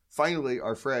finally,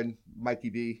 our friend Mikey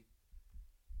B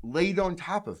laid on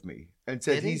top of me and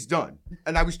said Did he? he's done.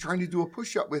 And I was trying to do a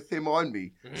push-up with him on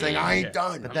me, saying I ain't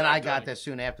done. But then I got there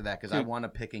soon after that because I wound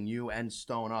up picking you and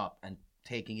Stone up and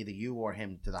taking either you or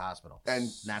him to the hospital. And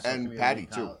National and Community Patty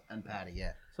too. College- And Patty,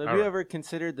 yeah. So have All you right. ever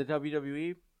considered the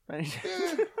WWE? by any chance?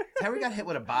 Yeah, Terry got hit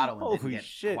with a bottle and didn't Holy get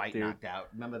shit, quite dude. knocked out.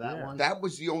 Remember that Yeah. one? that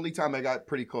was the only time I got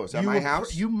pretty close. At You my were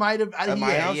house? You might have. At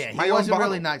my house? Yeah, he My own wasn't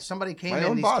really bottle. nice. Somebody came My in.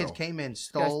 own These bottle. kids came in,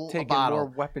 This guy's stole a taking bottle. more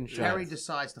weapon shots. Terry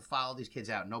decides to follow these kids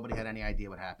out. Nobody had any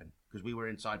idea what happened because we were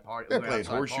inside party. They're we were playing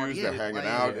outside horseshoes. party. They're Yeah, hanging playing.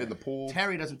 out in the pool.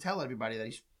 Terry doesn't tell everybody that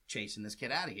he's chasing this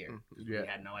kid out of here. Yeah. We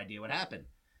had no idea what happened.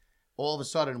 All of a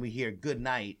sudden, we hear "good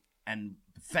night" and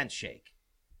the fence shake.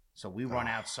 So we run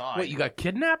outside. Wait, you got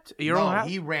kidnapped? Your no, own house?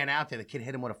 he ran out there. The kid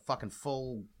hit him with a fucking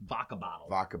full vodka bottle.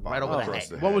 Vodka Right bottle over the across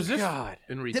head. the What was this God.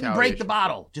 in Didn't retaliation? break the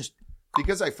bottle. Just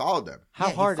Because I followed them. How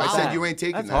Yeah, he hard is I followed said, that? you ain't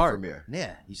taking That's that hard. from you.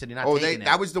 yeah. He said you're not Oh, taking it.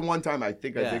 that was the one time I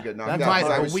think I Yeah. did get knocked That's out. right.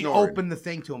 'cause I But was we snoring. opened the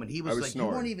thing to him, and he was I was like, snoring.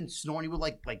 "You weren't even snoring. You were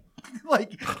like,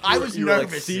 I was You were, like,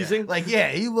 nervous, seizing? Like, yeah,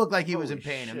 he looked like he was in Holy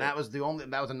pain, shit. and that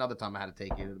was another time I had to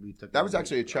take you. We took. That was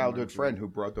actually a childhood friend who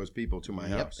brought those people to my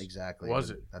Yep, house. exactly. Was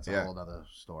it? That's a Yeah. whole other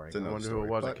story. It's I another wonder who story,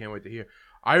 it was. I but- can't wait to hear.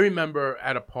 I remember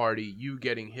at a party you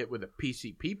getting hit with a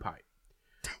PCP pipe.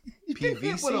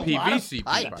 PVC? With a lot of PVC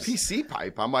pipes. pipe. PC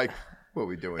pipe. I'm like, what are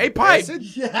we doing? A pipe. Acid?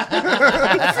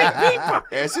 Yeah.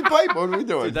 Acid pipe? What are we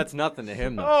doing? Dude, that's nothing to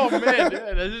him, though. Oh man,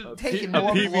 that is Taking A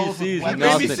more PVC blows with is weapons.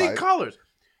 nothing. PVC Pipe. colors.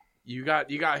 You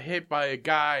got hit by a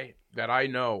guy that I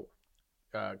know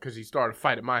because he started a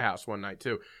fight at my house one night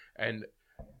too, and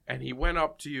he went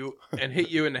up to you and hit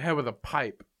you in the head with a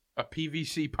pipe, a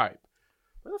PVC pipe.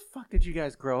 Where the fuck did you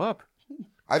guys grow up?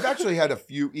 I've actually had a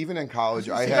few, even in college.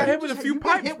 I You got hit had. with a few You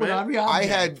got pipes, hit with man. every I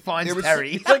object. had. Finds there was-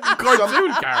 Terry. It's like a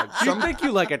cartoon character. Do you think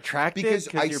you like attract it Because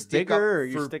because I you're stick bigger, up or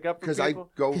you for stick up for because I people?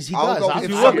 go. 'Cause he I'll does. go. I'll If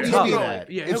do somebody's it. being, Yeah,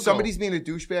 he'll if go. somebody's being a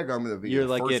douchebag, I'm going to be You're the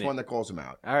like first in it. one that calls them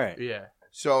out. All right. Yeah.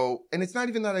 So, and it's not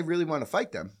even that I really want to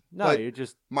fight them. No, but you're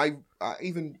just my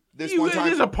even this one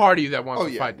There's time. a party that wants Oh,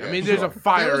 to yeah, fight. I yeah, mean, there's a sure.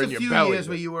 fire There was in a your few belly. years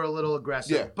where you were a little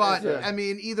aggressive, Yeah. but Yeah. I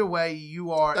mean, either way,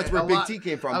 you are. That's where a Big lot- T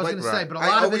came from. I was but going to say, but a I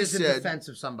lot of it always is in said- defense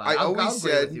of somebody. I I'll always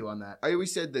agree said- with you on that. I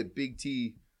always said that Big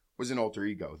T was an alter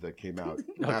ego that came out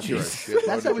Oh, after a Jesus. shitload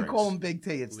That's of how we call him drinks.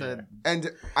 Big T. It's the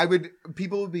And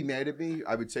people would be mad at me.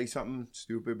 I would say something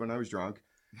stupid when I was drunk,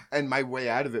 and my way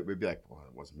out of it would be like, "Well,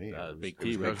 it wasn't me. It was Big it was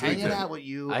T, Big Big T." hanging T. out with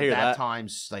you I at hear that that.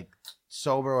 times, like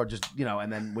sober or just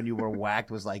and then when you were whacked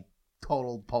was like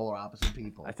total polar opposite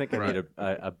people. I think I Right. need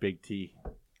a big T. I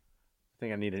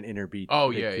think I need an inner beat. Oh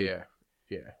big yeah, T.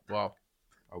 yeah. Well,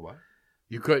 A what?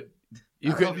 you could. I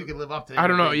don't know if you could live up to. I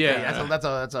don't know, Big T. yeah.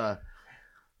 That's a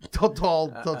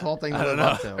tall thing to I live don't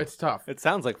up know. to. It's tough. It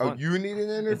sounds like Oh, fun. you need an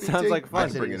inner It sounds like fun. I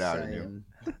can bring it out in you.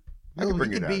 I No, can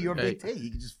bring he it could out be in your you. Big T. He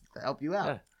could just help you out.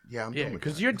 Yeah. Yeah, I'm Yeah, done with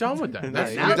because that. you're done with that.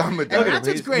 That's, I'm done with And that. that's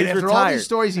what's He's- great. he's After all retired. these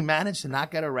stories, he managed to not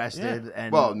get arrested.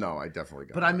 And Well, no, I definitely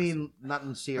got. but I arrested. mean,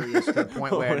 nothing serious to the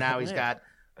point where now he's got.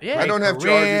 yeah. I don't have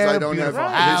career, charges. I don't have beautiful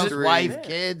Right. house, history. wife, Yeah.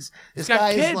 kids. He's This got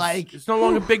guy kids. is like It's no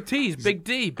longer Big T. He's Big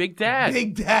D, Big Dad.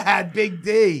 Big Dad, Big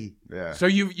D. Yeah. So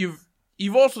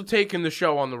you've also taken the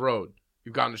show on the road.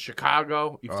 You've gone to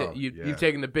Chicago. Oh, You've yeah.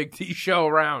 taken the Big T show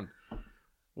around.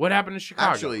 What happened in Chicago?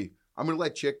 Actually, I'm gonna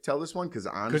let Chick tell this one because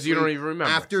honestly, because you don't even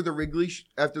remember. after the Wrigley,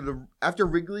 after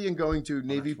Wrigley and going to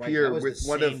Navy That's right. Pier That was with the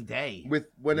one same of day. with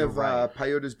one You're of right.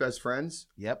 Pyota's best friends.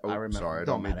 Yep, Oh, I remember. sorry, I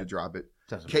Don't don't mean matter. to drop it.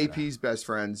 Doesn't matter. KP's best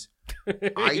friends.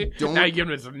 I don't- Now you give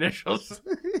him his initials.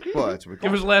 Well, that's what we Give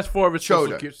call his last four of his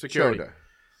social Choda. security. Choda.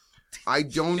 I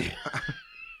don't.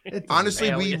 It doesn't Honestly,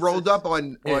 we aliases. rolled up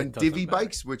on It doesn't Divvy matter.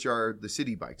 bikes, which are the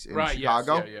city bikes in Right.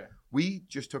 Chicago. Yes. Yeah. We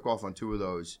just took off on 2 of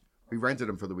those. We rented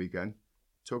them for the weekend.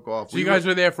 Took off. So you guys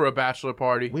were there for a bachelor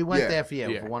party. We went Yeah. there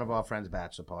Yeah. for one of our friends'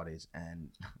 bachelor parties, and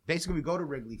basically we go to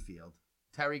Wrigley Field.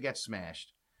 Terry gets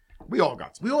smashed. We all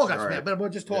got smashed. We all got All right. smashed, but we're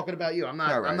just talking about you. I'm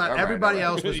not. All right, I'm not. all right, Everybody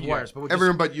all right. else was Yeah. worse, but we're just,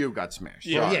 Everyone but you got smashed.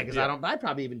 Yeah. well, Sorry. yeah, because I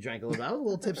probably even drank a little. I was a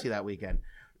little tipsy that weekend,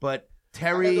 but I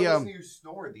Terry. had to listen to you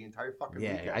snore the entire fucking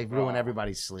Yeah, weekend. I ruined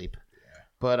everybody's sleep.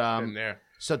 But Been there.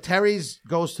 so Terry's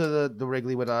goes to the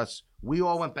Wrigley with us. We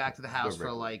all went back to the house for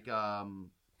Wrigley. like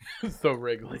The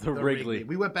Wrigley. The Wrigley.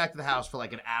 We went back to the house for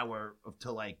like an hour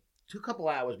to like a couple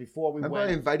hours before we Remember I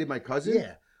went. invited my cousin?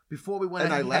 Yeah, before we went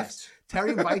And I yes. left?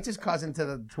 Terry invites his cousin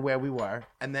to where we were,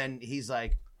 and then he's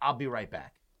like, "I'll be right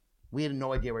back." We had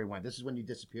no idea where he went. This is when you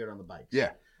disappeared on the bike.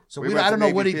 Yeah. So We I don't went to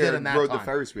know what he Navy did Pier in that and rode time. the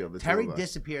Ferris wheel. The two Terry of us.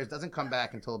 disappears, doesn't come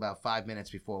back until about 5 minutes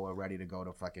before we're ready to go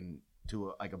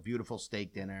to a beautiful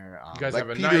steak dinner. You guys Like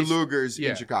have a Peter nice Luger's yeah.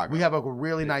 in Chicago. We have a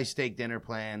really nice steak dinner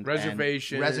planned. and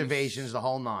Reservations. the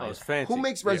whole Oh, nine. it's fancy. Who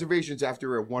makes reservations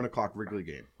after a 1 o'clock Wrigley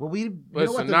game? Well, you know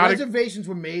Listen, what? The not a- reservations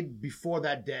were made before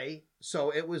that day,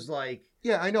 so it was like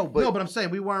Yeah, I know, but no, but I'm saying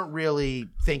we weren't really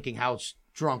thinking how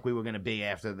drunk we were going to be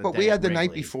after the. but day we had at the night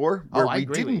Wrigley. before Oh, where I we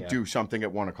agree with didn't you. do something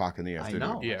at 1 o'clock in the I afternoon.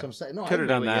 know. Yeah. That's what I'm saying. No, I Could've agree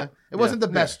done with that. you. It wasn't the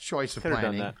best choice of Could have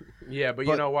done planning. that. Yeah, but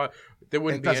But- you know what? There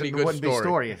wouldn't be any There good wouldn't be story.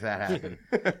 story if that happened.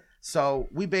 So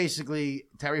we basically,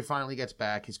 Terry finally gets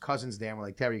back. His cousin's there. And we're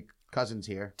like, Terry, cousin's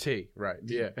here. T, right?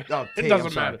 Yeah. Oh, It T, doesn't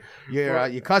I'm sorry. matter.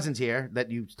 Your cousin's here that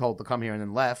you told to come here and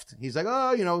then left. He's like,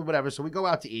 oh, whatever. So we go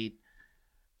out to eat.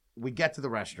 We get to the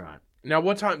restaurant. Now,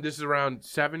 what time? This is around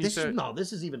 7, you This said?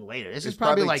 this is even later. This It's is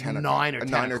probably probably like 10 9 or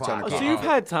o'clock. 10 9 or 10 o'clock. Oh, o'clock. so you've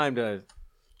had time to.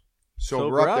 Sober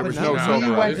Sober up. There up? was No, no no, sober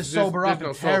we up. went to There's sober no up,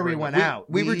 and sober Terry up. went We- out.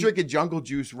 We were drinking Jungle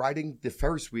Juice riding the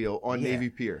Ferris wheel on Yeah. Navy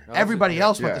Pier. Everybody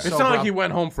else went Yeah. to It's sober not like up. he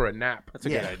went home for a nap. That's a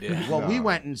good idea. Well, we No.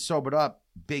 went and sobered up.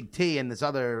 Big T and this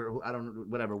other, I don't know,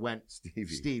 whatever, went. Stevie.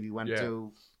 Stevie went Yeah.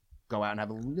 to go out and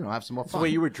have some more fun. So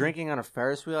wait, you were drinking on a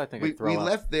Ferris wheel? I think I'd throw We up.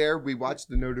 left there. We watched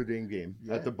the Notre Dame game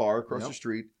at the bar across Yep. the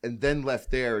street, and then left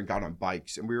there and got on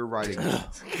bikes. And we were riding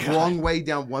long way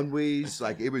down one ways.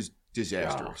 Like it was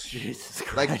disastrous. Jesus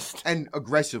Like Christ. and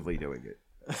aggressively doing it.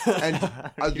 And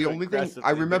the You only thing aggressively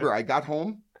I remember, did it. I got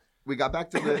home. We got back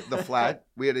to the flat.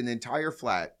 We had an entire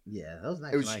flat. Yeah, that was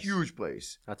nice. It was a huge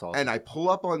place. That's awesome. And I pull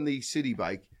up on the city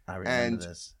bike. I remember and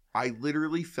this. I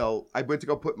literally fell. I went to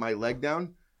go put my leg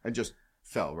down and just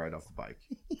fell right off the bike.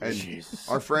 And Jesus.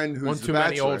 our friend One who's too the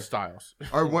many bachelor, old styles.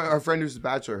 our friend who's the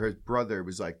bachelor, his brother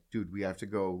was like, "Dude, we have to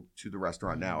go to the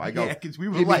restaurant now." I go, Yeah, because we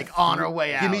were "Give me like on our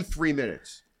way out. Give me 3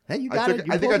 minutes." Hey, you I got took- it.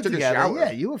 You I think I pulled it took a together. shower.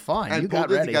 Yeah, you were fine. And you got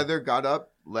pulled it ready. together, got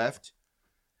up, left,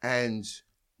 and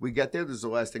we get there. This is the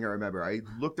last thing I remember. I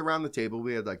looked around the table.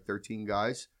 We had like 13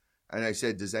 guys, and I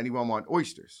said, "Does anyone want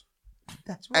oysters?"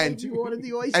 That's right. and- you ordered the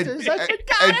And, oysters. I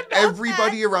forgot and about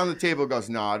everybody around the table goes,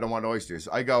 "No, I don't want oysters."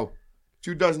 I go,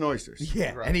 2 dozen oysters. that.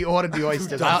 Yeah, Right. and he ordered the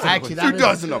oysters. dozen Actually, of that them. 2 is-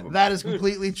 dozen of them. That is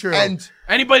completely true. And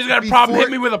Anybody's got a problem, Before-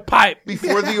 hit me with a pipe.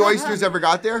 before the oysters ever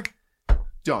got there,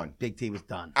 done. Big T was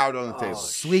done. Out on the table.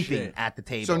 Sleeping shit. at the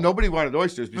table. So nobody wanted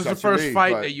oysters This was besides the first me,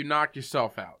 fight but- that you knocked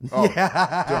yourself out. Oh,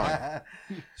 Yeah.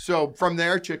 So from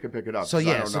there, Chick could pick it up. So 'cause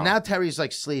I yeah, don't so know. now Terry's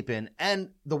like sleeping, and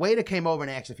the waiter came over and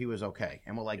asked if he was okay,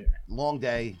 and we're like, long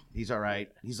day, he's all right.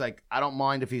 He's like, I don't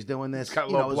mind if he's doing this, got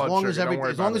you know, low as blood long as sugar, don't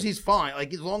worry as long about as it. he's fine,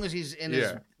 like as long as he's in his,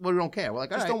 Yeah. well, we don't care. We're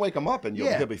like, all just right. don't wake him up and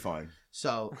Yeah. he'll be fine.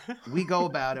 So we go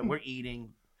about it. We're eating.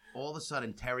 All of a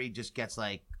sudden, Terry just gets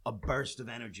like a burst of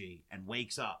energy and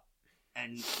wakes up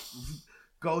and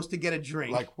goes to get a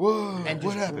drink Like, whoa, and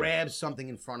what just happened? grabs something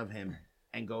in front of him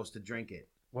and goes to drink it.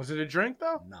 Was it a drink,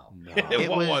 though? No, What it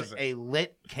was, was it? a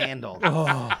lit candle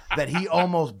Oh. that he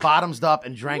almost bottoms up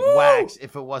and drank wax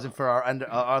if it wasn't for our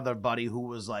other buddy who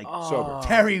was like, Sober.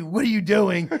 Terry, what are you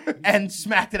doing? And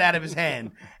smacked it out of his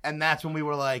hand. And that's when we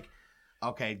were like,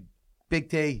 okay, Big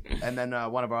T. And then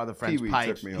one of our other friends, Pee-wee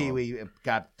Pipes, took me home. Pee-wee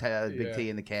got Big Yeah. T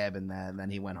in the cab, and then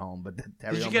he went home. But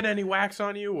Terry Did you get any wax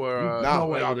on you? Or No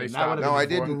way, oh, I they didn't. That stopped would've No, I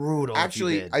been didn't. brutal if you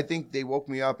Actually, did. I think they woke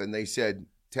me up and they said,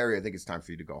 "Terry, I think it's time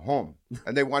for you to go home."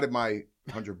 And they wanted my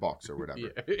 $100 or whatever. Yeah.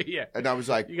 Yeah. And I was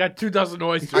like, You got 2 dozen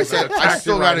oysters. I said, and a I taxi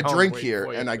still got ride a home drink waiting here,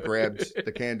 for you. and I grabbed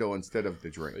the candle instead of the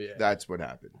drink. Yeah. That's what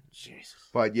happened. Jesus.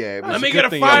 But yeah, it was. Let me a get good a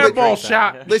thing you had to fireball drink that.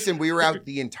 shot. Listen, we were out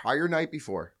the entire night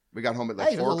before. We got home at like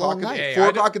Hey, it was 4 a o'clock. long night. Yeah, 4 I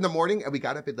o'clock in the morning, and we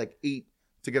got up at like 8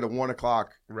 to get a 1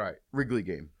 o'clock Right. Wrigley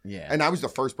game. Yeah. And I was the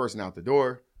first person out the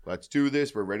door. Let's do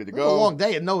this. We're ready to It was a go. long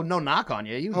day and no knock on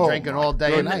you. You were Oh, drinking my all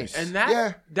day and goodness. night. And that,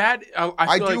 Yeah. that I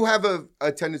I feel do like have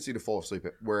a tendency to fall asleep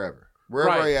at wherever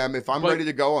Right. I am. If I'm But- ready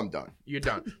to go, I'm done. you're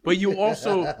done. But you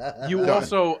also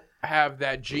have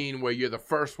that gene where you're the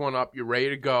first one up. You're ready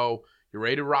to go. You're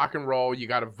ready to rock and roll. You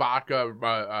got a vodka.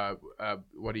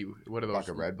 What are those? Like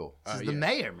a Red Bull. This is yeah. the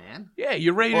mayor, man. Yeah,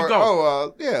 you're ready to Or,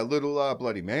 go. yeah, a little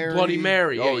Bloody Mary. Bloody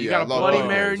Mary. Yeah, Oh, you got a I love Bloody those.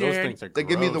 Mary in your Those hand. things are They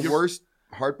give me the gross. worst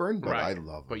heartburn, but Right. I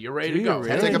love But them. you're ready Do to you go.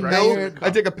 really? I take a Right. pill. Mayor- I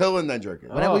take a pill and then drink it.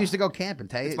 Whenever we used to go camping,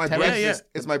 It's my Terry- breakfast. yeah.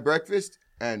 It's my breakfast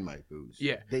and my booze.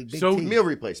 Yeah. Big so T. Meal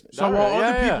replacement. so All while right,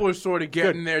 other yeah, people are sort of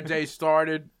getting their day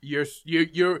started, you're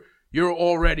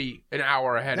already an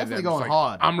hour ahead Definitely of them. It's going like,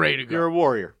 hard. I'm ready to go. You're a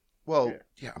warrior. Well,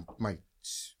 yeah,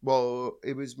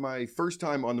 it was my first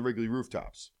time on the Wrigley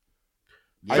rooftops.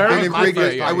 Very I've been in my Wrigley.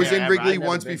 first time. I was Yeah, in I've Wrigley never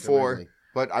once been to before, Wrigley.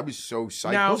 But I was so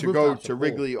psyched Now- to go Rooftops to are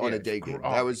Wrigley cool. on Yeah, a day it's game. gr-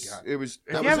 oh That my was God. it was. If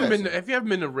that you was haven't awesome. been, if you haven't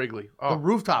been to Wrigley, The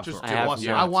rooftops just were I have awesome.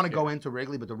 not. I want to Yeah. go into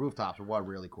Wrigley, but the rooftops were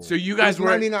really cool. So you guys It's were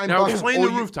 99 now bucks. explain Oh,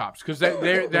 the you- rooftops because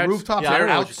they're the that's, rooftops Yeah, I are don't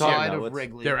know what you're talking outside about. of What's-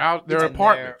 Wrigley. they're out. They're And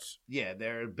apartments. Yeah,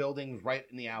 they're buildings right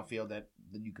in the outfield that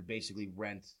you could basically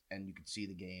rent and you could see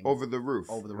the game over the roof.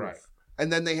 over the Right. roof.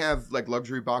 And then they have like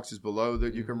luxury boxes below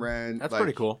that you can rent. That's like,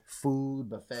 pretty cool. Food,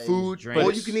 buffets, Food, drinks.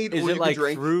 all you can eat, Is all it you like can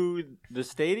drink. through the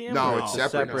stadium? No, or it's No,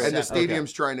 separate. separate. And the Okay.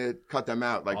 stadium's trying to cut them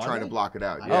out, like Are trying they? to block it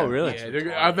out. I Yeah. Oh, really?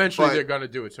 Yeah, eventually But they're gonna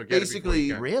do it. So get basically-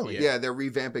 it before you can. Really? Yeah, they're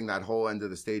revamping that whole end of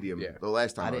the stadium. Yeah. The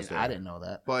last time I I was didn't. there. I didn't know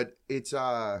that. But it's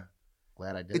Glad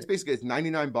I did. it's basically it's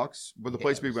 $99 with the Yeah,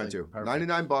 place we it's went like to. perfect.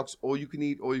 $99, all you can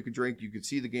eat, all you can drink. You can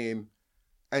see the game.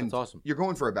 And That's awesome. you're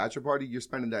going for a bachelor party. You're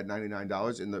spending that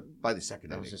 $99 by the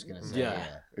second I inning. was just gonna say. Yeah.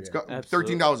 Yeah. It's Yeah. got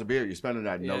Absolutely. $13 a beer. You're spending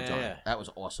that in no Yeah, time. yeah. That was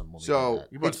awesome. When we So- did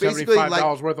that. You bought It's basically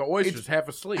 $75 worth of oysters, half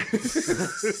asleep.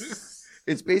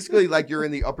 It's basically like you're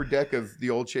in the upper deck of the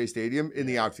old Shea Stadium in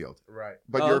the outfield, right.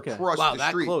 but Oh, you're okay. across Wow, the that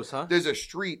street. close, huh? There's a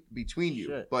street between you,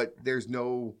 Shit. but there's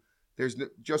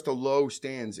just a low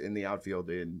stands in the outfield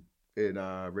in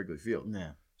Wrigley Field,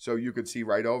 Yeah. so you could see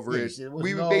right over Yeah, it. there was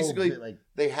We no basically bit, like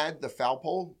they had the foul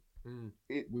pole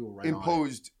we were right on it.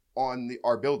 imposed on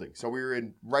our building, so we were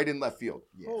right in left field,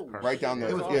 Oh, right down the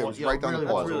It was it was awesome. right down Really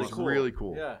the pole. was It was awesome. really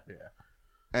cool. Yeah.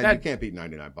 And That- you can't beat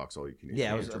 $99 all you can eat.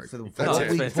 Yeah, it You was can't for, drink. for That's what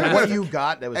it. we, for what you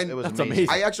got. That was And it was that's amazing.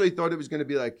 I actually thought it was going to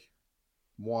be like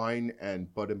wine and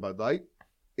Bud Light.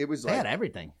 It was They had like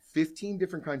everything. 15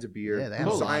 different kinds of beer, Yeah, they had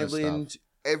a Goose lot of Island,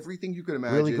 everything you could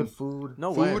imagine. Really good food.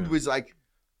 No way. Food was like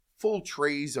full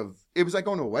trays of. It was like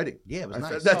going to a wedding. Yeah, it was I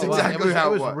nice. said- that's Oh, wow. exactly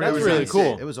how it was. That's nice. really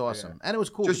cool. It was awesome, and it was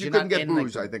cool. Just 'cause you you're couldn't not get in, like,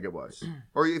 booze, I think it was.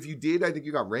 Or if you did, I think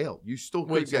you got rail. You still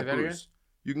could Wait, say get that booze.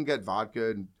 You can get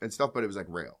vodka and stuff, but it was like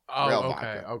rail. Oh, rail okay,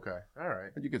 vodka. okay, all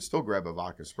right. And you could still grab a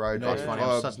vodka Sprite. You know, it's vodka funny.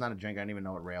 Club. That's not a drink. I don't even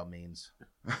know what rail means.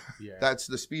 Yeah. That's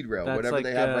the speed rail, That's whatever like,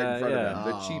 they have right in front yeah. of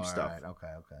them. The Oh, cheap all stuff. right.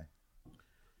 Okay.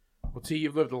 Well, T,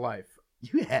 you've lived a life.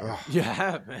 Yeah.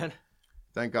 Yeah, man.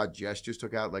 Thank God Jess just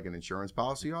took out like an insurance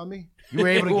policy on me. You were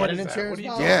able to What get an is that? insurance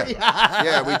What are you policy?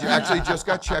 Yeah, we actually just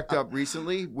got checked up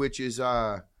recently, which is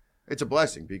it's a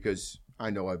blessing because I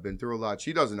know I've been through a lot.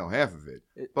 She doesn't know half of it,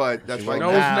 but that's She why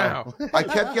Knows Now. now. I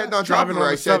kept getting on top Driving of her. on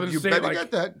I the said, Southern "You State better like-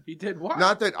 get that." He did what?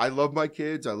 Not that I love my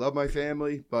kids, I love my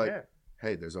family, but Yeah.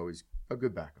 hey, there's always a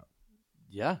good backup.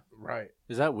 Yeah. Right.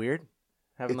 Is that weird?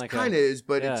 Having It like kind of is,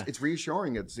 but yeah. it's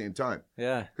reassuring at the same time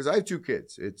Yeah. because I have 2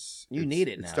 kids. You it's- need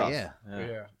it it's now. tough. Yeah. Yeah.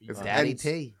 Yeah. If Daddy and-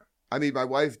 T. I mean, my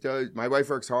wife does. My wife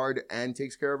works hard and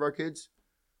takes care of our kids,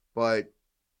 but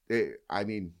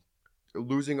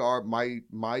losing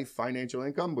my financial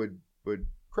income would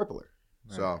cripple her.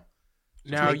 So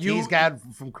Now He's you got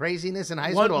from craziness in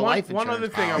high school to life one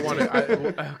insurance. other thing I policy.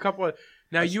 wanted a couple of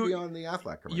now I should be you on the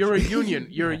Aflac commercial.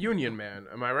 you're a union man,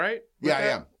 am I right? with Yeah, I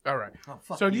that? am. All right. Oh,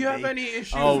 fuck So do you have B. any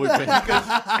issues? Oh, we've been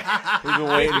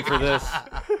waiting for this.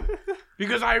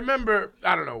 Because I remember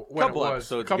I don't know when Couple it was.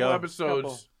 episodes couple ago.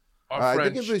 episodes. Our I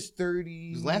French. think it was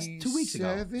 30. It was last 2 weeks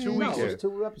ago. 2 weeks No, it ago. was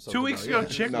 2 episodes 2 weeks ago, yeah.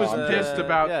 Chick No, was I'm pissed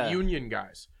about yeah. union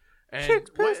guys. And Chick's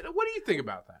what pissed. do you think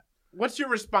about that? What's your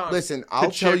response? Listen,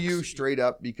 I'll to tell chicks? you straight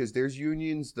up because there's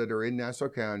unions that are in Nassau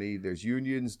County. There's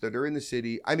unions that are in the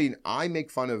city. I mean, I make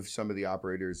fun of some of the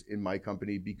operators in my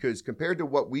company because compared to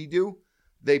what we do,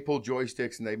 they pull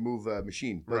joysticks and they move a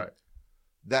machine. But Right.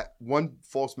 that one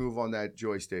false move on that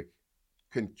joystick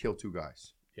can kill 2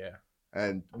 guys. Yeah.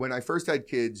 And when I first had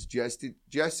kids, Jess,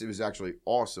 it was actually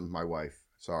awesome, my wife.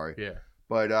 Sorry. Yeah.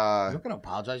 But I'm not gonna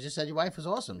apologize. You said your wife was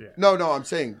awesome. Yeah. no, I'm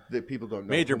saying that people don't know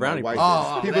Major who brownie my wife points.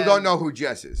 is. Oh, People man. don't know who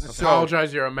Jess is. So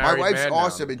Apologize, you're a my married wife's man now.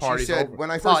 awesome, and she Party's said over. when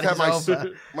I first had Party's my over.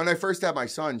 when I first had my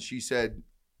son, she said,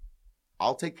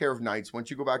 "I'll take care of nights.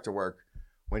 Once you go back to work,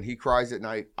 when he cries at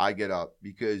night, I get up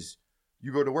because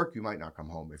you go to work, you might not come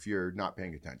home if you're not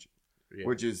paying attention." Yeah.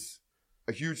 Which is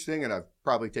a huge thing, and I've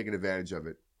probably taken advantage of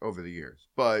it over the years.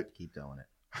 But Keep doing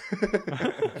it.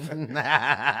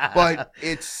 but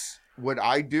it's what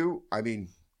I do. I mean,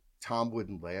 Tom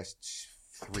wouldn't last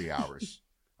 3 hours.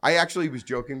 I actually was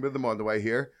joking with him on the way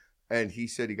here, and he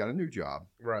said he got a new job.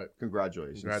 Right.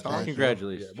 Congratulations, Tom. Congratulations.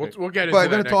 Congratulations. Yeah, we'll get into But- We're that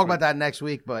gonna next talk week. about that next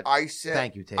week, but I said,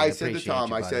 thank you, Tate. I said to appreciate Tom,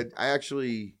 you, I buddy. said,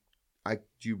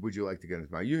 would you like to get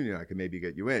into my union? I can maybe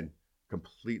get you in.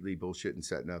 Completely bullshit and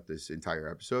setting up this entire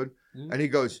episode. Mhm. And he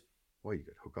goes, well, you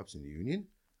got hookups in the union?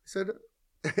 I said,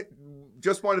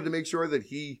 just wanted to make sure that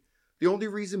the only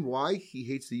reason why he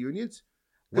hates the unions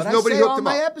is what I nobody say hooked on him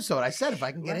my up. episode, I said if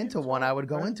I can get into one, I would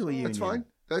go into a union. That's fine.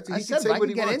 I He said can say if I what can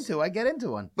he get wants. into, I get into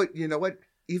one. But you know what?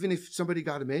 even if somebody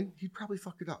got him in, he'd probably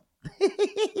fuck it up.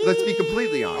 Let's be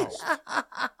completely honest.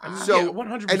 So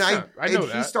 100%. I know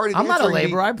that. He started. I'm not a answering me-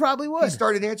 laborer. I probably would. He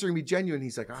started answering me genuine.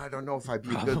 He's like, I don't know if I'd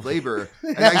be a good laborer.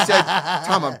 And I said,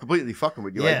 Tom, I'm completely fucking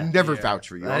with you. Yeah. I'd never vouch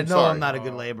for you. I I'm know sorry. I'm not a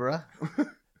good laborer.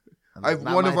 I have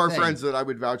Not one my of our thing. friends that I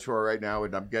would vouch for right now,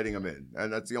 and I'm getting him in.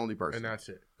 And that's the only person. And that's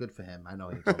it. Good for him. I know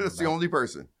he's That's the only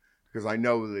person. Because I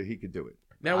know that he could do it.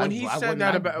 Now, when he said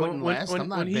that about I'm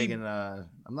not when big he, in. I'm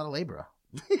not a laborer.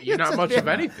 you're not much of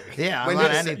anything. Yeah, I'm When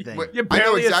not he- anything. when- You're I know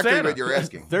barely a exactly Santa. what you're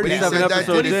asking. 37 When he said that,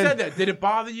 episodes When he in. said that, did it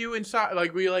bother you inside?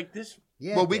 Like, were you like this?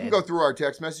 Yeah, Well, it we can did. go through our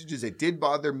text messages. It did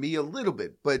bother me a little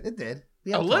bit, but It did.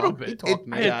 A little He bit. talked to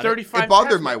me I had about it. 35. it bothered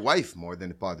text my messages. wife more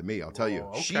than it bothered me. I'll tell you. Oh,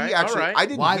 okay. She All actually, right. I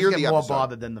didn't Wives hear get the more episode.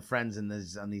 bothered than the friends on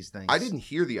these things. I didn't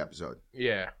hear the episode,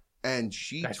 Yeah, and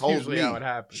she that's told usually me. how it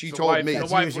happens. She The told wife, me. The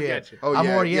That's wife will usually get it. you. Oh I'm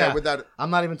yeah, already- yeah. With that, I'm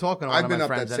not even talking to one I've of been my up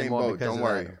that friends same anymore boat. because Don't of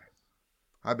worry. that.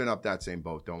 I've been up that same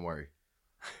boat. Don't worry.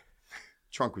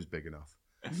 Trunk was big enough.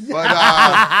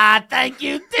 But Thank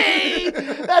you, D.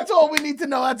 That's all we need to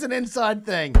know. That's an inside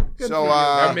thing. Good So, for you.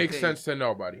 That Uh, makes sense to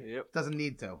nobody. Yep. Doesn't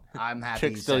need to. I'm happy.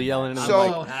 Chick's he still said yelling that. in the I'm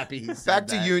mic. so happy. He said back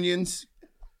to that. unions.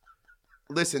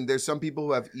 Listen, there's some people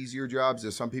who have easier jobs.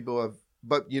 There's some people who have,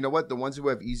 but you know what? The ones who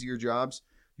have easier jobs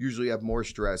usually have more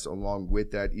stress along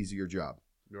with that easier job.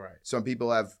 Right. Some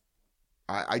people have.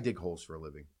 I dig holes for a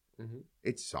living. Mhm.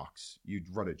 It sucks. You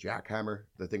run a jackhammer.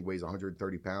 The thing weighs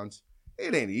 130 pounds.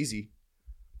 It ain't easy,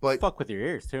 but Fuck with your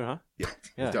ears too, huh? yeah,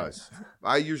 Yeah. it does.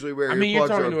 I usually wear I mean, you're earplugs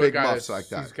talking or to a big guy muffs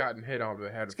that's like he's that. gotten hit on the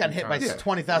head. He's gotten hit by Yeah.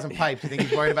 20,000 pipes. You think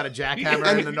he's worried about a jackhammer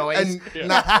and the noise? And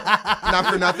not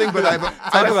for nothing, but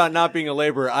Talk about not being a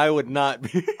laborer. I would not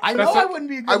be. I know I wouldn't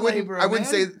be a good I wouldn't. laborer. I wouldn't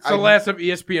say. It's the last of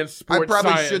ESPN I Sports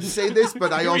probably Science. shouldn't say this,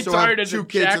 but I You also retired have as a 2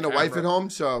 kids and a wife jackhammer. at home,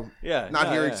 so Yeah. not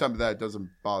no, hearing yeah. some of that doesn't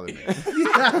bother me. Honey,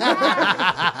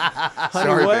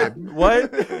 Sorry, what? babe.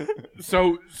 What?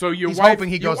 So your He's wife, hoping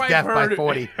he your goes wife deaf by heard,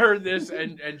 40. Heard this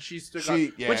and she stood She,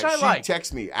 up, yeah, which I she like.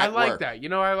 texted me I at like work that. You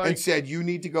know, I like. and said, "You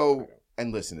need to go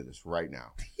and listen to this right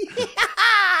now."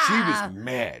 She was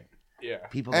mad, Yeah.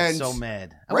 People are And so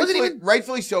mad. I wasn't rightfully, even.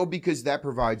 rightfully so, because that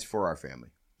provides for our family.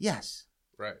 Yes.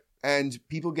 Right. And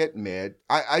people get mad.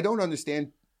 I don't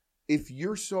understand if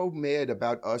you're so mad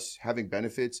about us having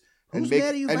benefits. Who's and make,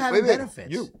 mad at you for and- having wait, wait,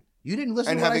 benefits? You. You didn't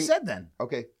listen And to what I having- said then.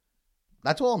 Okay.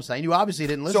 That's all I'm saying. You obviously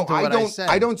didn't listen So to I what don't. I said.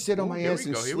 I don't sit on Ooh, my here ass we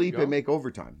and go, here we sleep go. and make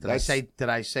overtime. Did I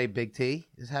say Big T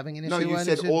is having an issue? No, you on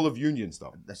said this? all of unions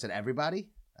though. I said everybody.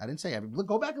 I didn't say every. Look,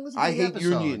 go back and listen. To I the hate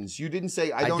episode. unions. You didn't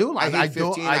say I I don't. do. I hate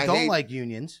 15. I don't hate, like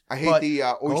unions. I hate but the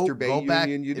Oyster Bay go back-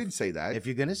 Union. You if- didn't say that. If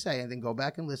you're gonna say anything, go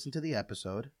back and listen to the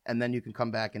episode, and then you can come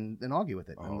back and argue with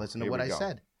it and listen to here what we I go.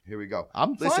 said. Here we go.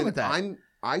 I'm fine Listen, with that.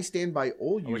 I stand by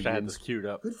all I wish I had unions. this queued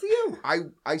up. Good for you.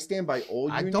 I stand by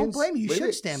all I unions. don't blame you. You Wait, should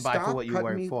wait, stand by for stop what you cutting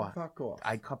work me for. the Fuck off.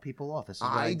 I cut people off. This is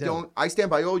what I do. don't. I stand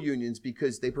by all unions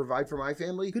because they provide for my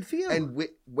family. Good for you. And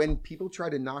when people try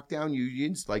to knock down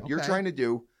unions, like you're Okay. trying to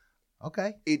do,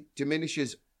 Okay. it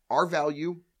diminishes our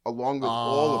value along with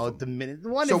all of the them. minute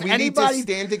one. So if we anybody, need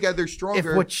to stand together if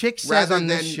stronger. what Chick says rather on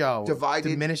this than show divided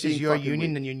diminishes being your fucking union,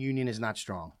 weak. then your union is not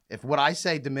strong. If what I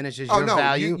say diminishes Oh your no,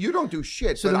 value, you don't do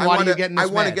shit. So but then I why do want you to. get in I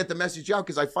this want to mad? get the message out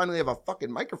because I finally have a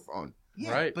fucking microphone.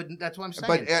 yeah, Right. but that's what I'm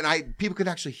saying. But people could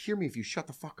actually hear me if you shut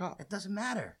the fuck up. It doesn't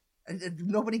matter.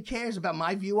 Nobody cares about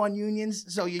my view on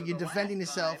unions, so you're defending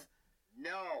yourself.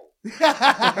 No.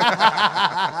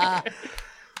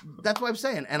 That's what I'm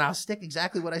saying, and I'll stick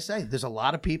exactly what I say. There's a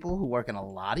lot of people who work in a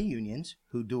lot of unions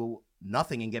who do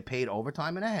nothing and get paid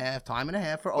time and a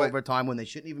half for But- overtime when they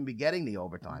shouldn't even be getting the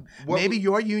overtime. What- Maybe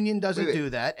your union doesn't wait. do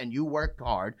that, and you worked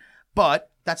hard, but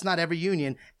that's not every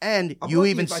union. And I'm you lucky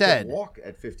even if I said can walk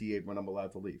at 58 when I'm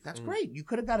allowed to leave. that's great. You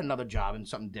could have got another job in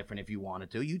something different if you wanted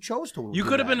to. You chose to. You do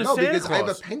could have that. been a No, Santa because I have a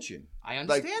Claus. pension. I like,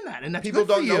 understand that, and that's People good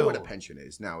for don't know you. what a pension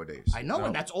is nowadays. I know, No.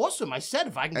 and that's awesome. I said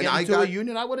if I can And get I into a got-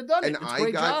 union, I would have done it. And It's I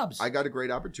great got jobs. I got a great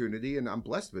opportunity, and I'm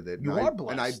blessed with it. You and are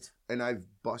blessed, blessed. and I've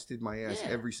busted my ass Yeah.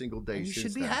 every single day. And you since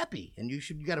should be then. happy, and you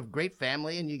got a great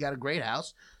family, and you got a great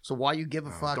house. So why you give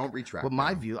a fuck? don't retract With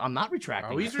my now. view, I'm not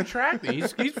retracting. Oh, he's it. retracting.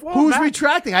 He's falling Who's back.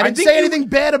 retracting? I I didn't think say you- anything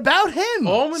bad about him,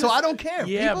 All I'm so gonna I say- don't care.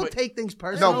 Yeah, People but- take things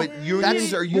personal. No, but That's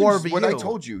unions are more unions. of What I you.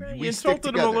 told you, You we stick insulted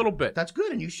him together. a little bit. That's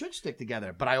good, and you should stick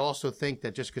together. But I also think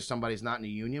that just because somebody's not in a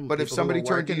union, But if people who somebody are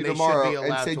turned to working, you they should be tomorrow and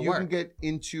allowed said to you work. can get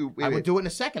into, wait, I wait, would do it in a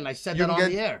second. I said you that can on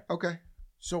get- the air. Okay,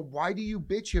 so why do you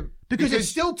bitch? Because it's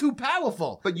still too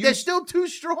powerful. But you- They're still too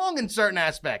strong in certain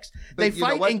aspects. But They you know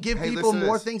fight what? and give Hey, people listen to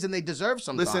more this. things than they deserve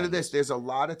sometimes. Listen to this. There's a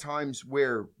lot of times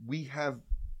where we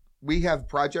have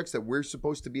projects that we're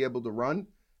supposed to be able to run,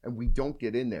 and we don't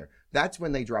get in there That's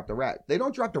when they drop the rat. They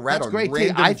don't drop the rat That's on great. T.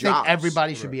 random I think jobs.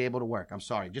 everybody should be able to work. I'm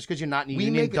sorry. Just because you're not in a We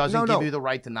union make it- doesn't no. give you the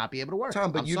right to not be able to work.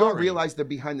 Tom, but I'm you sorry. don't realize the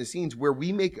behind the scenes where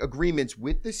we make agreements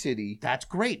with the city. That's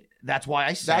great. That's why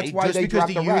I say That's why just they because drop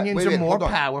the the rat. unions Wait, are more hold on.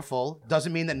 powerful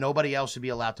doesn't mean that nobody else should be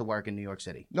allowed to work in New York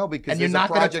City. No, because And you're there's not a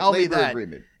going to project tell me labor that.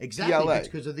 agreement. Exactly. PLA. It's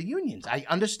because of the unions. I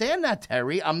understand that,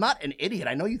 Terry. I'm not an idiot.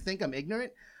 I know you think I'm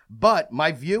ignorant, but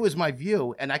my view is my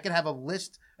view, and I could have a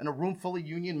list and a room full of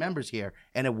union members here,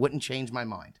 and it wouldn't change my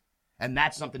mind. And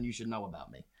that's something you should know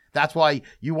about me. That's why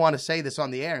you want to say this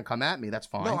on the air and come at me. That's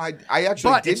fine. No, I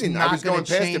actually But it's didn't. not I was gonna going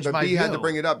past it, change but my B had to view.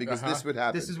 bring it up because this would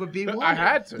happen. This is what B wanted. I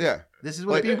had to. yeah. This is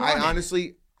what But B wanted. I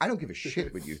honestly, I don't give a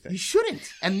shit what you You think. shouldn't,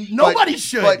 and nobody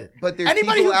should. But there's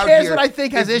Anybody people who out cares here, what I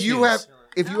think has if issues.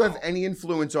 If you have any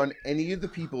influence on any of the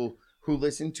people who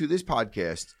listen to this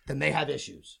podcast, Then they have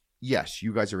issues. yes,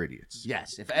 you guys are idiots.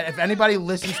 Yes. If anybody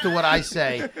listens to what I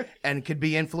say and could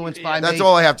be influenced by me, That's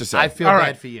all I have to say. I feel All bad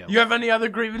right. for you. You have any other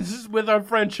grievances with our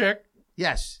friend Chick?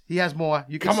 Yes, he has more.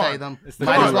 You can Come say on. them. It's the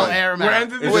Might Come as on, well Ryan. air them We're out.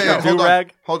 ending Is the it Wait, show. a hold on.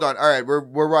 do-rag? Hold on. All right,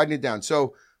 we're writing it down.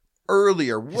 So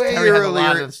earlier, way Terry has a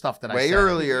lot earlier, of the stuff that I way said.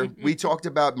 earlier, we talked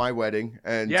about my wedding,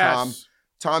 and Yes.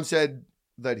 Tom said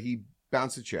that he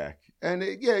bounced a check, and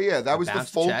that was the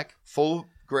bounced a check. full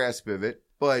grasp of it.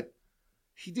 But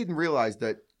he didn't realize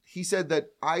that he said that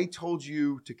I told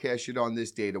you to cash it on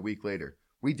this date a week later.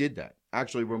 We did that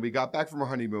actually when we got back from our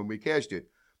honeymoon. We cashed it,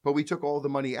 but we took all the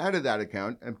money out of that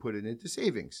account and put it into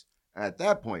savings at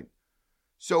that point.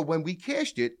 So when we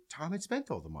cashed it, Tom had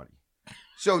spent all the money.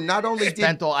 So not only did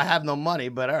Spent all. I have no money,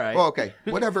 but all right. well, okay,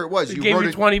 whatever it was, He you gave wrote you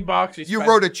it. $20. You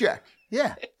wrote a check.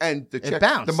 Yeah. And the check,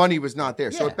 bounced. the money was not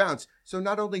there, so Yeah. it bounced. So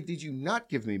not only did you not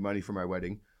give me money for my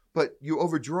wedding, but you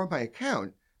overdrew my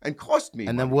account and cost me.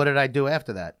 And then money. what did I do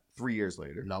after that? 3 years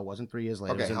later, No, it wasn't 3 years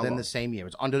later. Okay, it was how within long? the same year.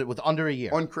 It was under a year.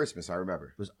 on Christmas, I remember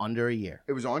It was under a year.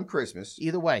 it was on Christmas.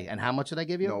 Either way. And how much did I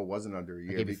give you? No, it wasn't under a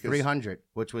year. I gave you because- 300,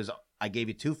 which was I gave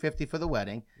you 250 for the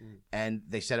wedding, and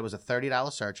they said it was a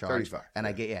 $30 surcharge. 35, And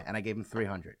I gave him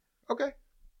 300. Okay,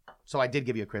 So I did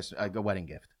give you a wedding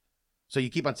gift. So you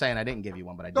keep on saying I didn't give you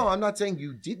one, but I did. no, I'm not saying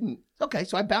you didn't. Okay,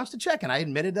 so I bounced a check and I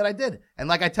admitted that I did. And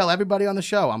like I tell everybody on the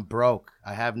show, I'm broke.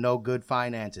 I have no good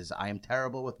finances. I am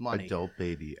terrible with money. Adult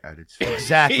baby at its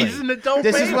Exactly. He's an adult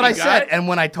This is baby, what I guys. said. And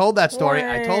when I told that story,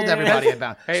 I told everybody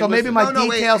about Hey, so maybe listen. my No,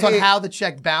 wait, details on hey, how the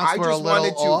check bounced I were a just little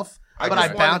wanted to- off, I but just I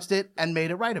wanted- bounced it and made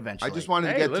it right eventually. I just wanted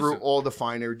to Hey, get through listen. all the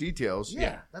finer details.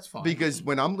 Yeah, that's fine. Because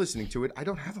when I'm listening to it, I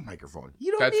don't have a microphone. you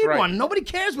don't That's need right. one. Nobody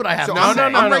cares what I have So to I'm- say.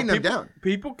 I'm writing them people, down.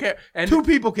 People care. And Two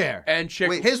people care. and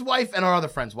Chick. Wait. His wife and our other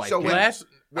friend's wife. So care. when- last.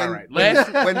 When, all right. when,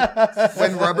 Last.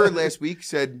 when Rubber last week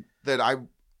said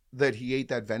that he ate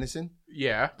that venison,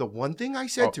 Yeah. the one thing I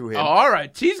said to him. Oh, all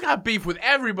right. He's got beef with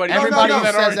everybody. Everybody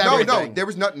that says already- everything. No, there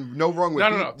was no wrong with No,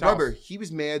 no, me. no, tell Rubber, us. he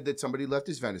was mad that somebody left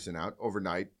his venison out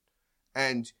overnight,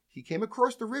 and he came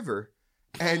across the river,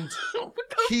 and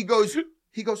he goes,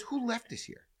 who left this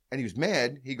here? And he was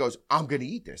mad. He goes, I'm going to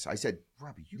eat this. I said,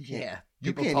 Rubber, you can't. Yeah.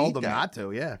 You People can't told eat them that. not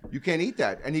to, yeah. You can't eat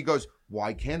that. And he goes,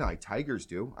 why can't I? Tigers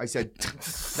do. I said,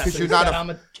 That's because what you're he not said, a I'm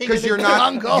a king because of the you're not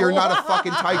jungle. you're not a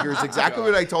fucking tiger. Is exactly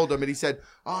what I told him. And he said,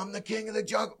 I'm the king of the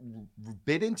jungle.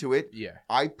 Bit into it. Yeah.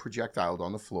 I projectiled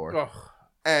on the floor, Ugh.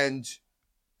 and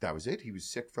that was it. He was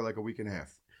sick for like a week and a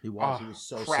half, He was. Oh, He was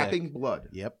so crapping sick. blood.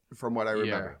 Yep. From what I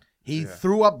remember. He Yeah.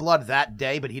 threw up blood that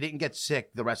day, but he didn't get sick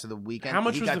the rest of the weekend. How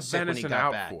much he was got the sick when he venison got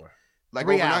out back. for? Like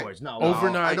 3 overnight. hours. No,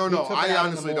 Overnight. I don't He know. took it I out in the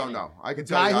honestly don't morning. know. I can The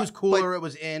tell guy you. whose cooler it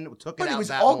was in took but it it out was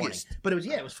that August. morning. But it was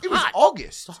it was It was hot.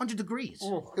 August. It's 100 degrees.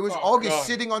 It was Oh, August, God.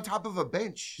 sitting on top of a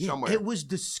bench Yeah, somewhere. it was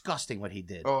disgusting what he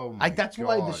did. Oh, my That's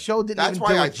why the God. show didn't That's even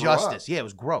why do I it threw up. justice. Yeah, it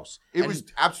was gross. It And was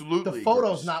absolutely. the photo's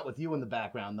gross. not with you in the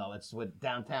background though. It's with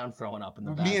downtown throwing up in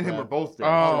the Me background. and him are both there.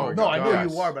 Oh, No, I know gosh.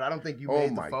 you are, but I don't think you Oh made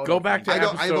the my photo. Go back to I have a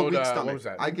episode, weak what stomach. was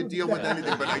that? I can deal with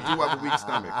anything, but I do have a weak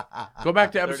stomach. Go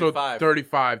back to episode 35.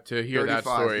 35 to hear that 35.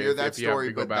 story. Hear if- that if you have story,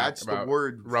 to go but back that's the about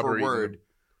word rubber for eating word.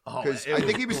 Oh, Because it I think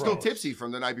was he was still gross. tipsy from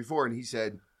the night before, and he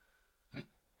said,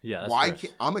 Yeah. That's "Why gross.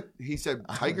 can't He said,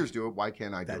 "Tigers do it. Why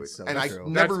can't I do it?" That's so And I true.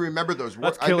 never That's- remember those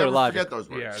words. that's I killer never logic. forget those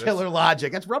words. Yeah, that's- Killer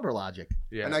logic. That's rubber logic.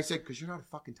 Yeah. And I said, "Because you're not a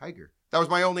fucking tiger." That was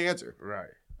my only answer, right.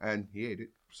 and he ate it.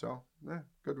 So,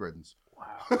 good riddance.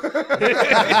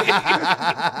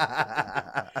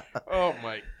 Oh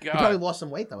my He probably god. lost some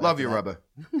weight though. Love after you, that. Rubber.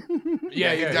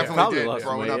 Yeah, He yeah, definitely Probably did. lost some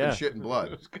Throwing weight, up yeah. and shit and It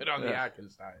blood. was good on the Yeah.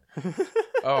 Atkins diet.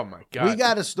 Oh my god. We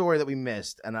got a story that we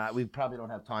missed, and we probably don't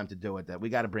have time to do it. That we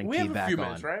got to bring We T have a back few on.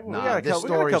 minutes, right? We Nah, got a this couple- we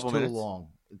got a story is couple too minutes. long.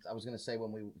 I was gonna say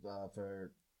when we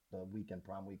for the weekend,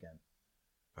 prom weekend.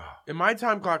 In my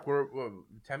time clock, we're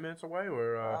 10 minutes away,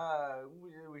 or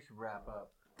we should wrap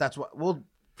up. That's what. Well,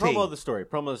 Promo the story.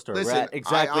 Listen, We're at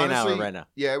exactly an hour honestly, right now.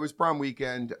 Yeah, it was prom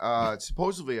weekend.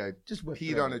 Supposedly I Just whip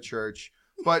peed it on over. a church,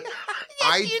 but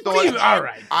I You thought, all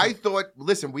right. I thought,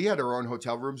 listen, we had our own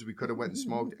hotel rooms. We could have went and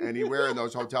smoked anywhere in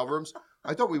those hotel rooms.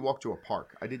 I thought we walked to a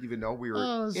park. I didn't even know we were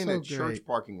Oh, in so a church great.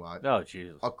 parking lot Oh,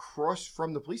 Jesus. across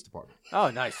from the police department. Oh,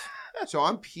 nice. So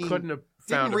I'm peeing. Couldn't have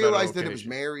Didn't found realize a that better it was location.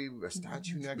 Mary, a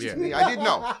statue next Yeah. to me. I didn't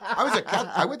know.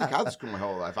 I went to Catholic school my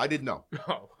whole life. I didn't know.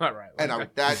 Oh, all right. And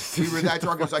we were that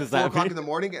drunk. It was like Does 4 that o'clock mean? in the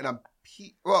morning, and I'm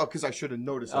because I should have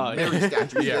noticed a Oh, Mary yeah.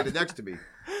 statue Yeah. standing next to me.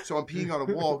 So I'm peeing on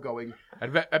a wall, going. I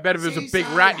bet if it was a big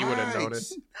 "Seaside rat, you would have Heights."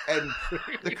 noticed. And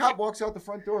the cop walks out the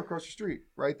front door across the street,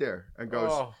 right there, and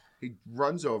goes. Oh. He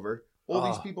runs over. All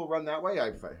these people run that way.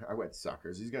 I went,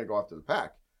 suckers. He's going to go after the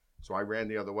pack. So I ran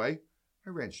the other way. I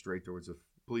ran straight towards the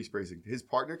police precinct. His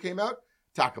partner came out,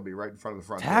 tackled me right in front of the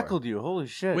front door. Tackled you. Holy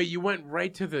shit. Wait, you went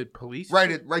right to the police?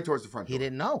 Right towards the front door. He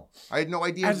didn't know. I had no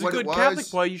idea As a what good it was. Catholic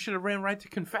boy, you should have ran right to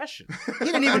confession. He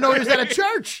didn't even know he was at a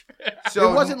church.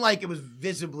 So It wasn't like it was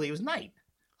visibly. It was night.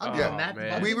 I'm Oh, doing that.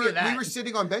 man. I'll we give were you that. we were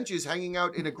sitting on benches hanging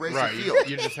out in a grassy Right, field.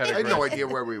 you just had a I had no grassy- idea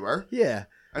where we were. Yeah.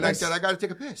 And I said, I got to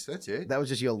take a piss. That's it. That was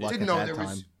just your luck Didn't at know that there time.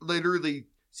 was literally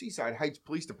Seaside Heights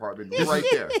Police Department right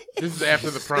there. This is after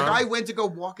the The prom. guy went to go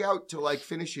walk out to like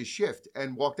finish his shift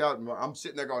and walked out, and I'm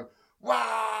sitting there going,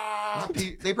 "Wow!"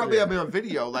 They probably have me on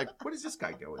video. Like, what is this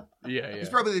guy doing? Yeah. He's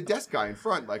probably the desk guy in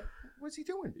front. Like, what's he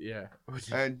doing? Yeah.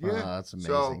 And Oh, yeah, that's amazing.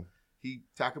 so he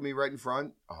tackled me right in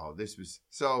front. Oh, this was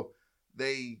so.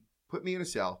 They put me in a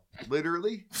cell,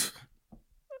 literally.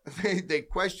 They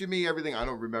questioned me, everything. I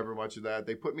don't remember much of that.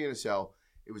 They put me in a cell.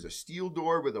 It was a steel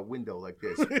door with a window like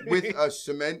this, with a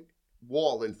cement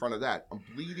wall in front of that. I'm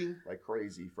bleeding like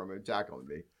crazy from him tackling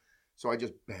me. So I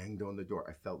just banged on the door.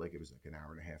 I felt like it was like an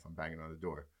hour and a half. I'm banging on the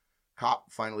door.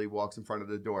 Cop finally walks in front of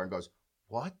the door and goes,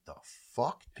 "What the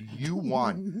fuck do you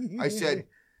want?" I said,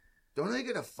 "Don't I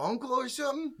get a phone call or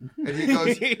something?" And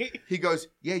he goes,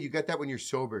 "Yeah, you get that when you're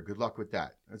sober. Good luck with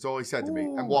that." That's all he said to me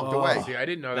and walked away. See, I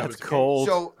didn't know that That's was the case. cold.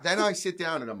 So then I sit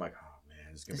down and I'm like, "Oh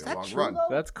man, this is Is gonna be a that long true, run." though?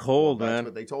 That's cold, That's man.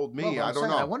 what they told me. Well, I I'm don't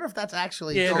saying, I know. wonder if that's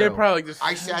actually Yeah, true. they're probably just.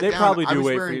 I sat They down. probably I do was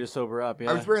wait wearing, for you to sober up. Yeah.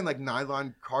 I was wearing like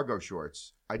nylon cargo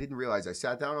shorts. I didn't realize. I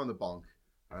sat down on the bunk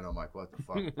and I'm like, "What the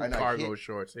fuck?" And cargo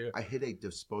shorts. Yeah. I hit a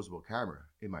disposable camera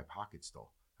in my pocket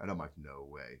still. And I'm like, "No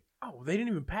way." Oh, they didn't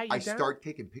even pat you I down. start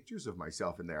taking pictures of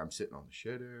myself in there. I'm sitting on the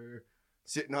shitter,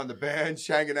 sitting on the bench,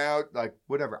 hanging out, like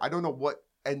whatever. I don't know what.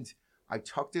 And I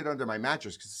tucked it under my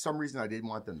mattress because for some reason I didn't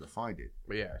want them to find it.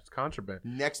 But yeah, it's contraband.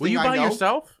 Next Were thing you I by know,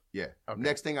 yourself? yeah. Okay.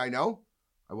 Next thing I know,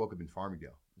 I woke up in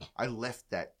Farmingdale. I left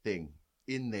that thing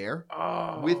in there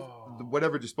Oh, with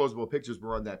whatever disposable pictures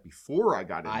were on that before I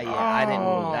got in. I there. didn't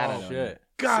know that. I Oh, don't know. Shit.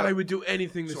 God, So- I would do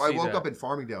anything to So see I woke that. up in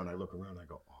Farmingdale and I look around and I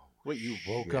go, "Oh, Wait, you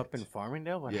woke shit." up in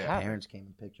Farmingdale? What Yeah. happened? Parents came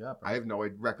and picked you up. I Right? have no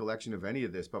recollection of any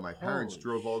of this, but my parents Holy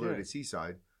drove all the way to shit.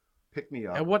 Seaside, picked me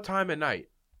up. At what time at night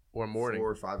or morning?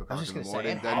 4 or 5 I o'clock was in just the gonna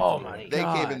say, morning. Then Oh, my they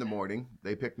God. came in the morning.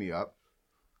 They picked me up,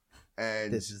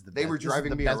 and This is the they best, were this is driving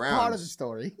the me best around. part of the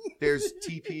story. There's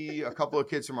TP, a couple of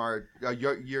kids from our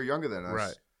year younger than us.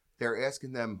 Right. They're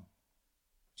asking them,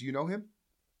 "Do you know him?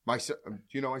 My son? Do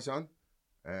you know my son?"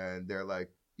 And they're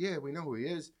like, "Yeah, we know who he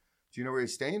is. Do you know where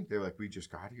he's staying?" They're like, "We just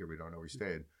got here. We don't know where he's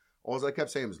staying." All I kept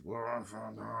saying was La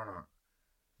Fontana.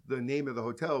 The name of the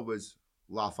hotel was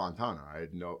La Fontana. I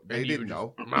had no. They And you didn't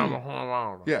know.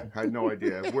 know. Yeah, I had no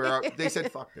idea. Where they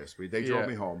said, "Fuck this." They drove Yeah.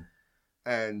 me home,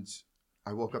 and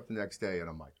I woke up the next day and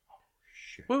I'm like, "Oh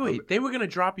shit." Wait. They were gonna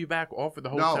drop you back off at the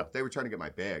hotel. No, they were trying to get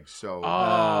my bags, so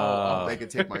Oh. they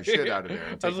could take my shit out of there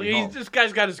and I was take like, me home. this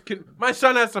guy's got his. My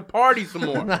son has to party some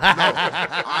more. No,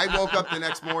 I woke up the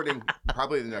next morning,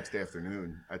 probably the next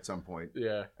afternoon at some point,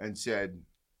 Yeah. and said,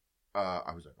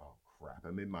 I was like, "Oh crap,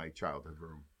 I'm in my childhood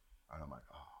room," and I'm like,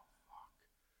 "Oh fuck,"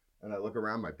 and I look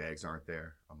around, my bags aren't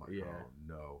there. I'm like, Yeah. "Oh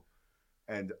no,"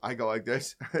 and I go like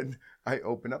this, and I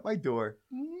open up my door,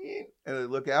 and I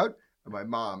look out, and my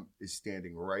mom is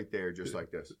standing right there, just like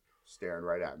this, staring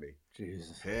right at me,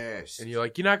 Jesus. pissed. And you're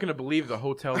like, you're not gonna believe the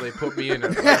hotel they put me in. So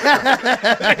I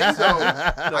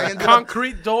ended up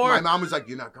Concrete door. My mom was like,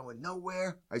 "You're not going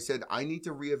nowhere." I said, "I need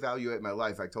to reevaluate my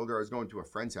life." I told her I was going to a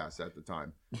friend's house at the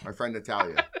time, my friend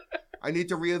Natalia. "I need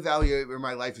to reevaluate where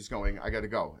my life is going. I got to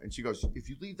go." And she goes, "If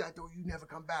you leave that door, you never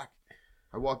come back."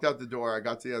 I walked out the door. I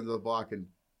got to the end of the block, and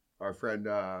our friend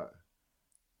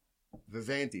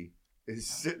Vivanti is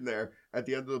sitting there at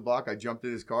the end of the block. I jumped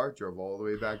in his car, drove all the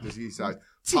way back to Seaside,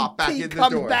 popped back in the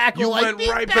comes door. back. You we're like, went "Be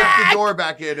right back." Kicked the door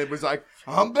back in. It was like,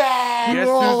 "I'm back." We Guess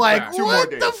were all who's like, back? 2 more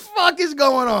 "What days. the fuck is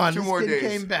going on?" 2 This more kid days.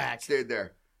 came back. Stayed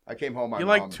there. I came home. You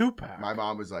like Tupac. My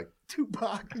mom was like,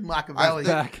 Tupac, Machiavelli.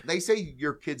 they say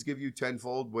your kids give you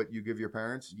tenfold what you give your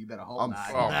parents. You better hope I'm not.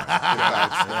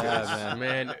 yeah,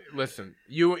 Man, listen,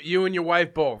 you and your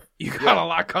wife both. You got a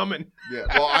lot coming. yeah.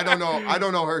 Well, I don't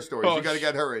know her stories. Oh, You got to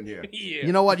get her in here. Yeah.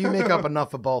 You know what? You make up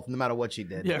enough for both, no matter what she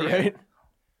did. Yeah, right.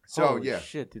 So Holy yeah,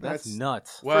 shit, dude, that's That's-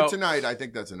 nuts. Well, for tonight, I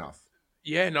think that's enough.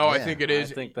 yeah, no, I Yeah, think it I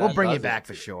is. think that We'll bring you does it. back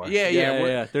for sure. Yeah, Yeah, we're-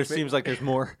 yeah. There seems like there's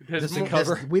more. There's This- more-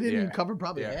 this- we didn't Yeah. even cover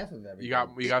probably Yeah. half of everything.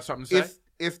 You got something to say?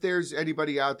 If there's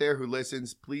anybody out there who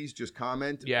listens, please just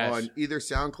comment Yes. on either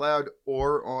SoundCloud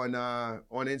or on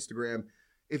Instagram.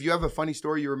 If you have a funny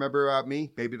story you remember about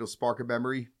me, maybe it'll spark a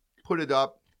memory. Put it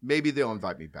up. Maybe they'll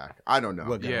invite me back. I don't know.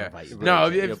 We're gonna Yeah. invite you. No,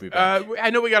 You'll be back. I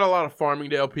know we got a lot of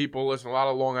Farmingdale people listening, a lot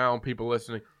of Long Island people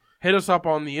listening. Hit us up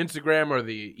on the Instagram or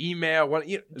the email.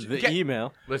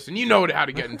 Email. Listen, you know how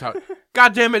to get in touch.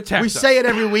 God damn it, text We us. say it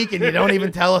every week, and you don't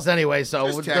even tell us anyway. So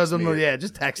Just it text doesn't. me. Yeah,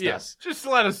 just text Yeah, us. just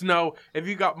let us know if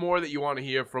you got more that you want to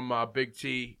hear from Big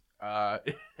T.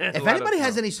 If anybody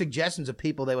has any suggestions of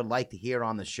people they would like to hear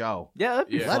on the show, Yeah, that'd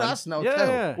be Yeah. let fun. us know Yeah,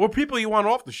 too. yeah. or people you want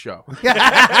off the show.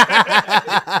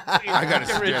 I got a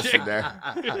suggestion there.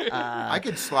 I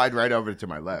could slide right over to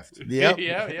my left. Yep.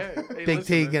 yeah. Hey, Big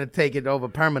T listen, gonna take it over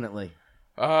permanently.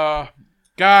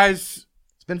 guys,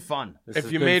 It's been fun. This if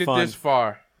has you been made fun. it this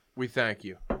far, we thank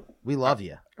you. We love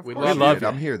you. We Of course love you you. did.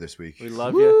 I'm here this week. We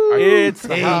love Woo! you. It's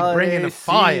the Hey, holiday bringing the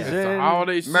fire. It's season. the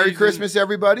holiday season. Merry Christmas,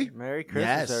 everybody. Merry Christmas,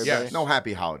 Yes. everybody. Yes. No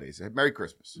happy holidays. Merry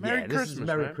Christmas. Merry yeah, this is Christmas,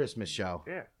 Merry man. Christmas show.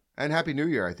 Yeah. And Happy New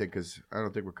Year, I think, because I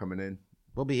don't think we're coming in.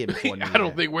 We'll be here before New I don't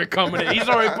Year. think we're coming in. He's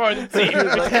already part of the team.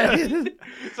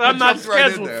 So I'm not jumped right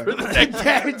in scheduled there. for the next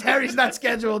Terry's not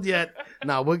scheduled yet.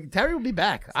 No, Terry will be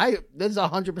back. This is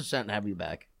 100% have you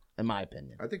back, in my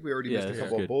opinion. I think we already Yeah, missed a this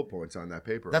couple is of good. bullet points on that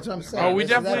paper. That's what I'm saying. Oh, we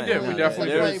This is definitely that- did. We yeah,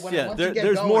 definitely that's did. why when- Yeah, once you get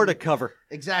there's more to going- cover.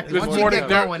 Exactly. There's Once more you to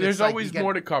get going, there's it's like always you get-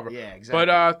 more to cover. Yeah, exactly.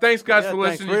 But thanks guys Yeah, for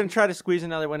thanks. listening. We're gonna try to squeeze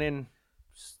another one in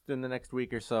in the next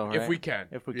week or so, right? If we can.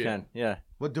 If we Yeah. can, yeah.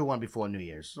 We'll do one before New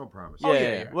Year's. No promise. Oh, yeah,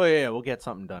 yeah, yeah. Well, yeah, we'll get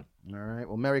something done. All right.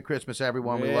 Well, Merry Christmas,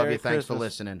 everyone. We love Merry you. Thanks for Christmas.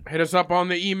 listening. Hit us up on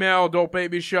the email,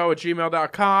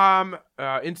 adultbabyshow@gmail.com,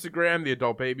 Instagram, the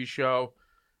Adult Baby Show,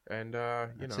 and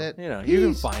That's you know. it. You know, you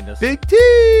can find us. Big T.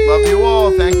 Love you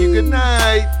all. Thank you. Good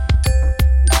night.